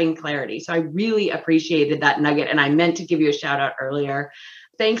 Is having clarity. So I really appreciated that nugget. And I meant to give you a shout out earlier.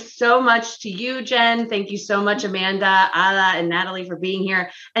 Thanks so much to you, Jen. Thank you so much, Amanda, Ala, and Natalie for being here.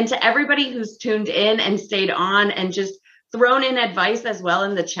 And to everybody who's tuned in and stayed on and just thrown in advice as well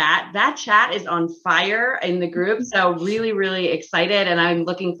in the chat. That chat is on fire in the group. So really, really excited. And I'm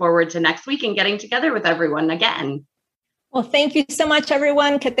looking forward to next week and getting together with everyone again. Well, thank you so much,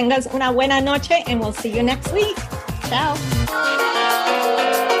 everyone. Que tengas una buena noche, and we'll see you next week. Ciao.